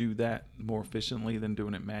do that more efficiently than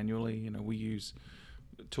doing it manually. We use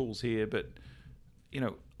tools here, but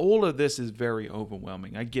all of this is very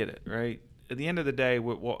overwhelming. I get it, right? At the end of the day,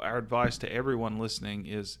 what our advice to everyone listening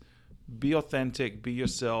is be authentic, be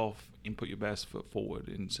yourself, and put your best foot forward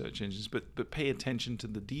in search engines. But pay attention to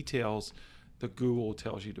the details that Google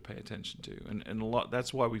tells you to pay attention to. And a lot,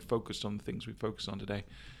 that's why we focused on the things we focused on today.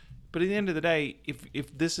 But at the end of the day,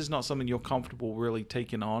 if this is not something you're comfortable really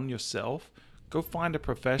taking on yourself, go find a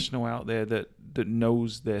professional out there that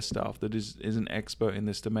knows their stuff, that is an expert in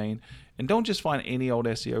this domain. And don't just find any old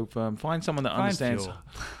SEO firm. Find someone that understands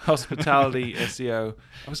hospitality SEO.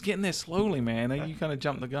 I was getting there slowly, man. You kind of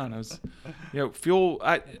jumped the gun. Fuel,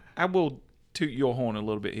 I will toot your horn a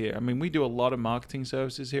little bit here. I mean, we do a lot of marketing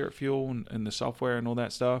services here at Fuel and the software and all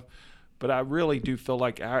that stuff. But I really do feel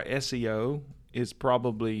like our SEO is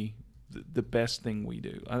probably the best thing we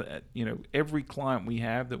do. Every client we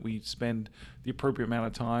have that we spend the appropriate amount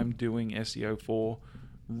of time doing SEO for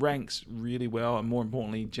ranks really well, and more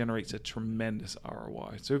importantly, generates a tremendous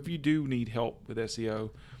ROI. So if you do need help with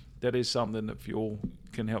SEO, that is something that Fuel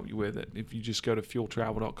can help you with. If you just go to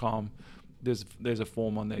fueltravel.com, there's a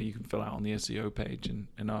form on there you can fill out on the SEO page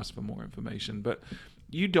and ask for more information. But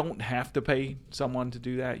you don't have to pay someone to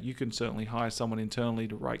do that. You can certainly hire someone internally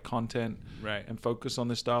to write content and focus on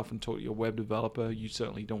this stuff and talk to your web developer. You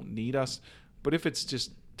certainly don't need us. But if it's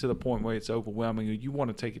just to the point where it's overwhelming or you want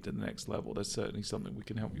to take it to the next level, that's certainly something we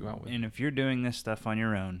can help you out with. And if you're doing this stuff on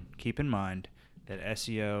your own, keep in mind that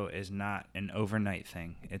SEO is not an overnight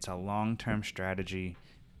thing. It's a long-term strategy.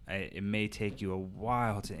 It may take you a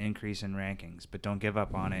while to increase in rankings, but don't give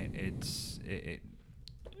up on it.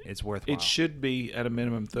 It's worthwhile. It should be at a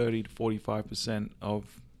minimum 30 to 45% of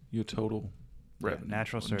your total revenue.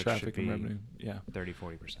 Natural search traffic should be and revenue. Yeah,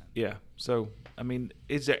 30-40%. Yeah. So, I mean,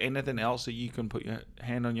 is there anything else that you can put your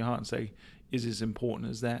hand on your heart and say is as important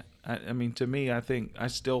as that? I mean, to me, I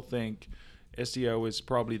still think SEO is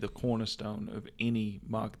probably the cornerstone of any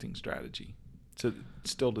marketing strategy. So,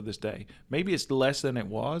 still to this day, maybe it's less than it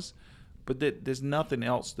was, but there's nothing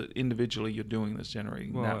else that individually you're doing that's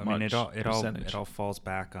generating that much percentage. It all falls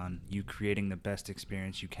back on you creating the best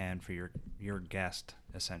experience you can for your guest,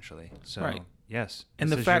 essentially. So right. Yes, and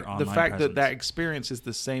the fact that experience is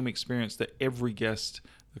the same experience that every guest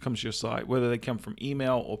that comes to your site, whether they come from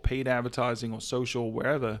email or paid advertising or social,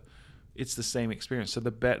 wherever, it's the same experience. So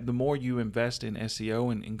the more you invest in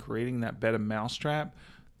SEO and in creating that better mousetrap,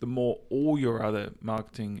 the more all your other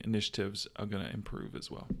marketing initiatives are going to improve as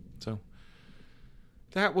well. So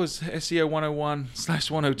that was SEO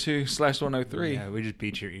 101/102/103. Yeah, we just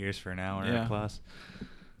beat your ears for an hour plus.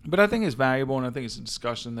 But I think it's valuable, and I think it's a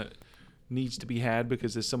discussion that needs to be had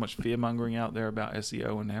because there's so much fear-mongering out there about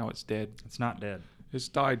SEO and how it's dead. It's not dead. It's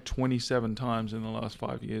died 27 times in the last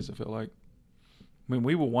 5 years, I feel like. I mean,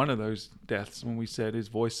 we were one of those deaths when we said, is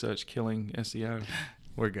voice search killing SEO?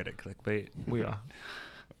 We're good at clickbait. We are.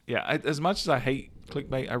 Yeah, as much as I hate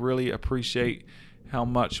clickbait, I really appreciate how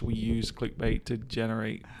much we use clickbait to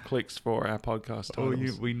generate clicks for our podcast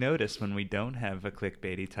titles. We notice when we don't have a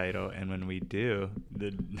clickbaity title and when we do,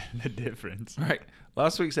 the difference. Right.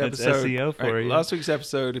 Last week's episode. That's SEO for you. Last week's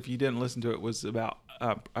episode, if you didn't listen to it, was about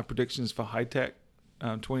our predictions for high tech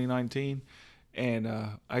 2019,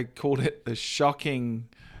 and I called it the shocking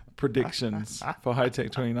predictions for high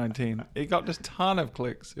tech 2019. It got just a ton of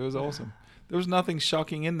clicks. It was awesome. There was nothing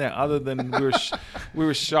shocking in there other than we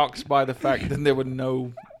were shocked by the fact that there were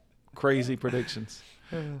no crazy predictions.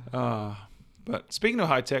 But speaking of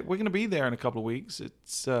high tech, we're going to be there in a couple of weeks.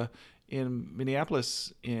 It's in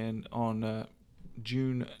Minneapolis on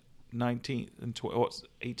June 19th and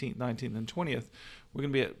 18th, 19th, and 20th. We're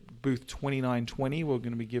going to be at booth 2920. We're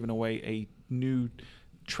going to be giving away a new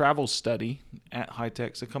travel study at High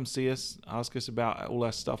Tech. So come see us, ask us about all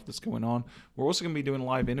that stuff that's going on. We're also going to be doing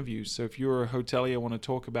live interviews. So if you're a hotelier, want to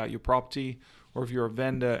talk about your property, or if you're a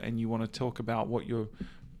vendor and you want to talk about what you're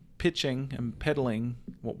pitching and peddling,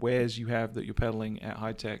 what wares you have that you're peddling at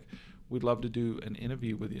High Tech, we'd love to do an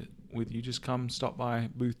interview with you. Just come stop by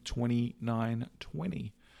booth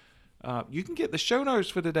 2920. You can get the show notes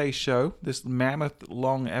for today's show, this mammoth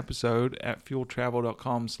long episode, at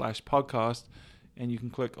fueltravel.com/podcast. And you can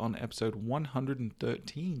click on episode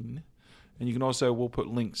 113. And you can also, we'll put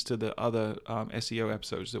links to the other SEO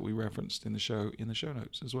episodes that we referenced in the show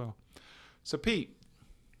notes as well. So Pete.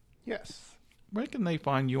 Yes. Where can they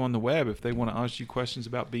find you on the web if they want to ask you questions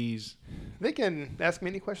about bees? They can ask me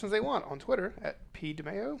any questions they want on Twitter at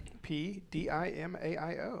PDimaio,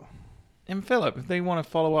 PDIMAIO. And Philip, if they want to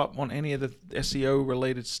follow up on any of the SEO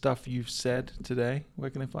related stuff you've said today,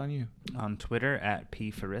 where can they find you? On Twitter at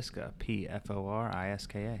PForiska,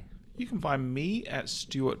 PFORISKA. You can find me at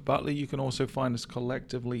Stuart Butler. You can also find us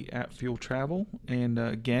collectively at Fuel Travel. And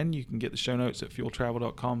again, you can get the show notes at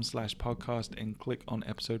fueltravel.com/podcast and click on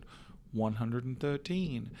episode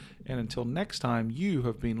 113. And until next time, you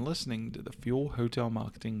have been listening to the Fuel Hotel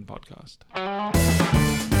Marketing Podcast.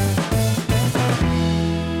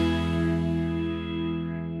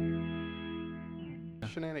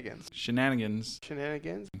 Shenanigans.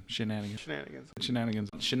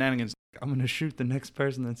 I'm going to shoot the next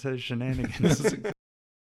person that says shenanigans.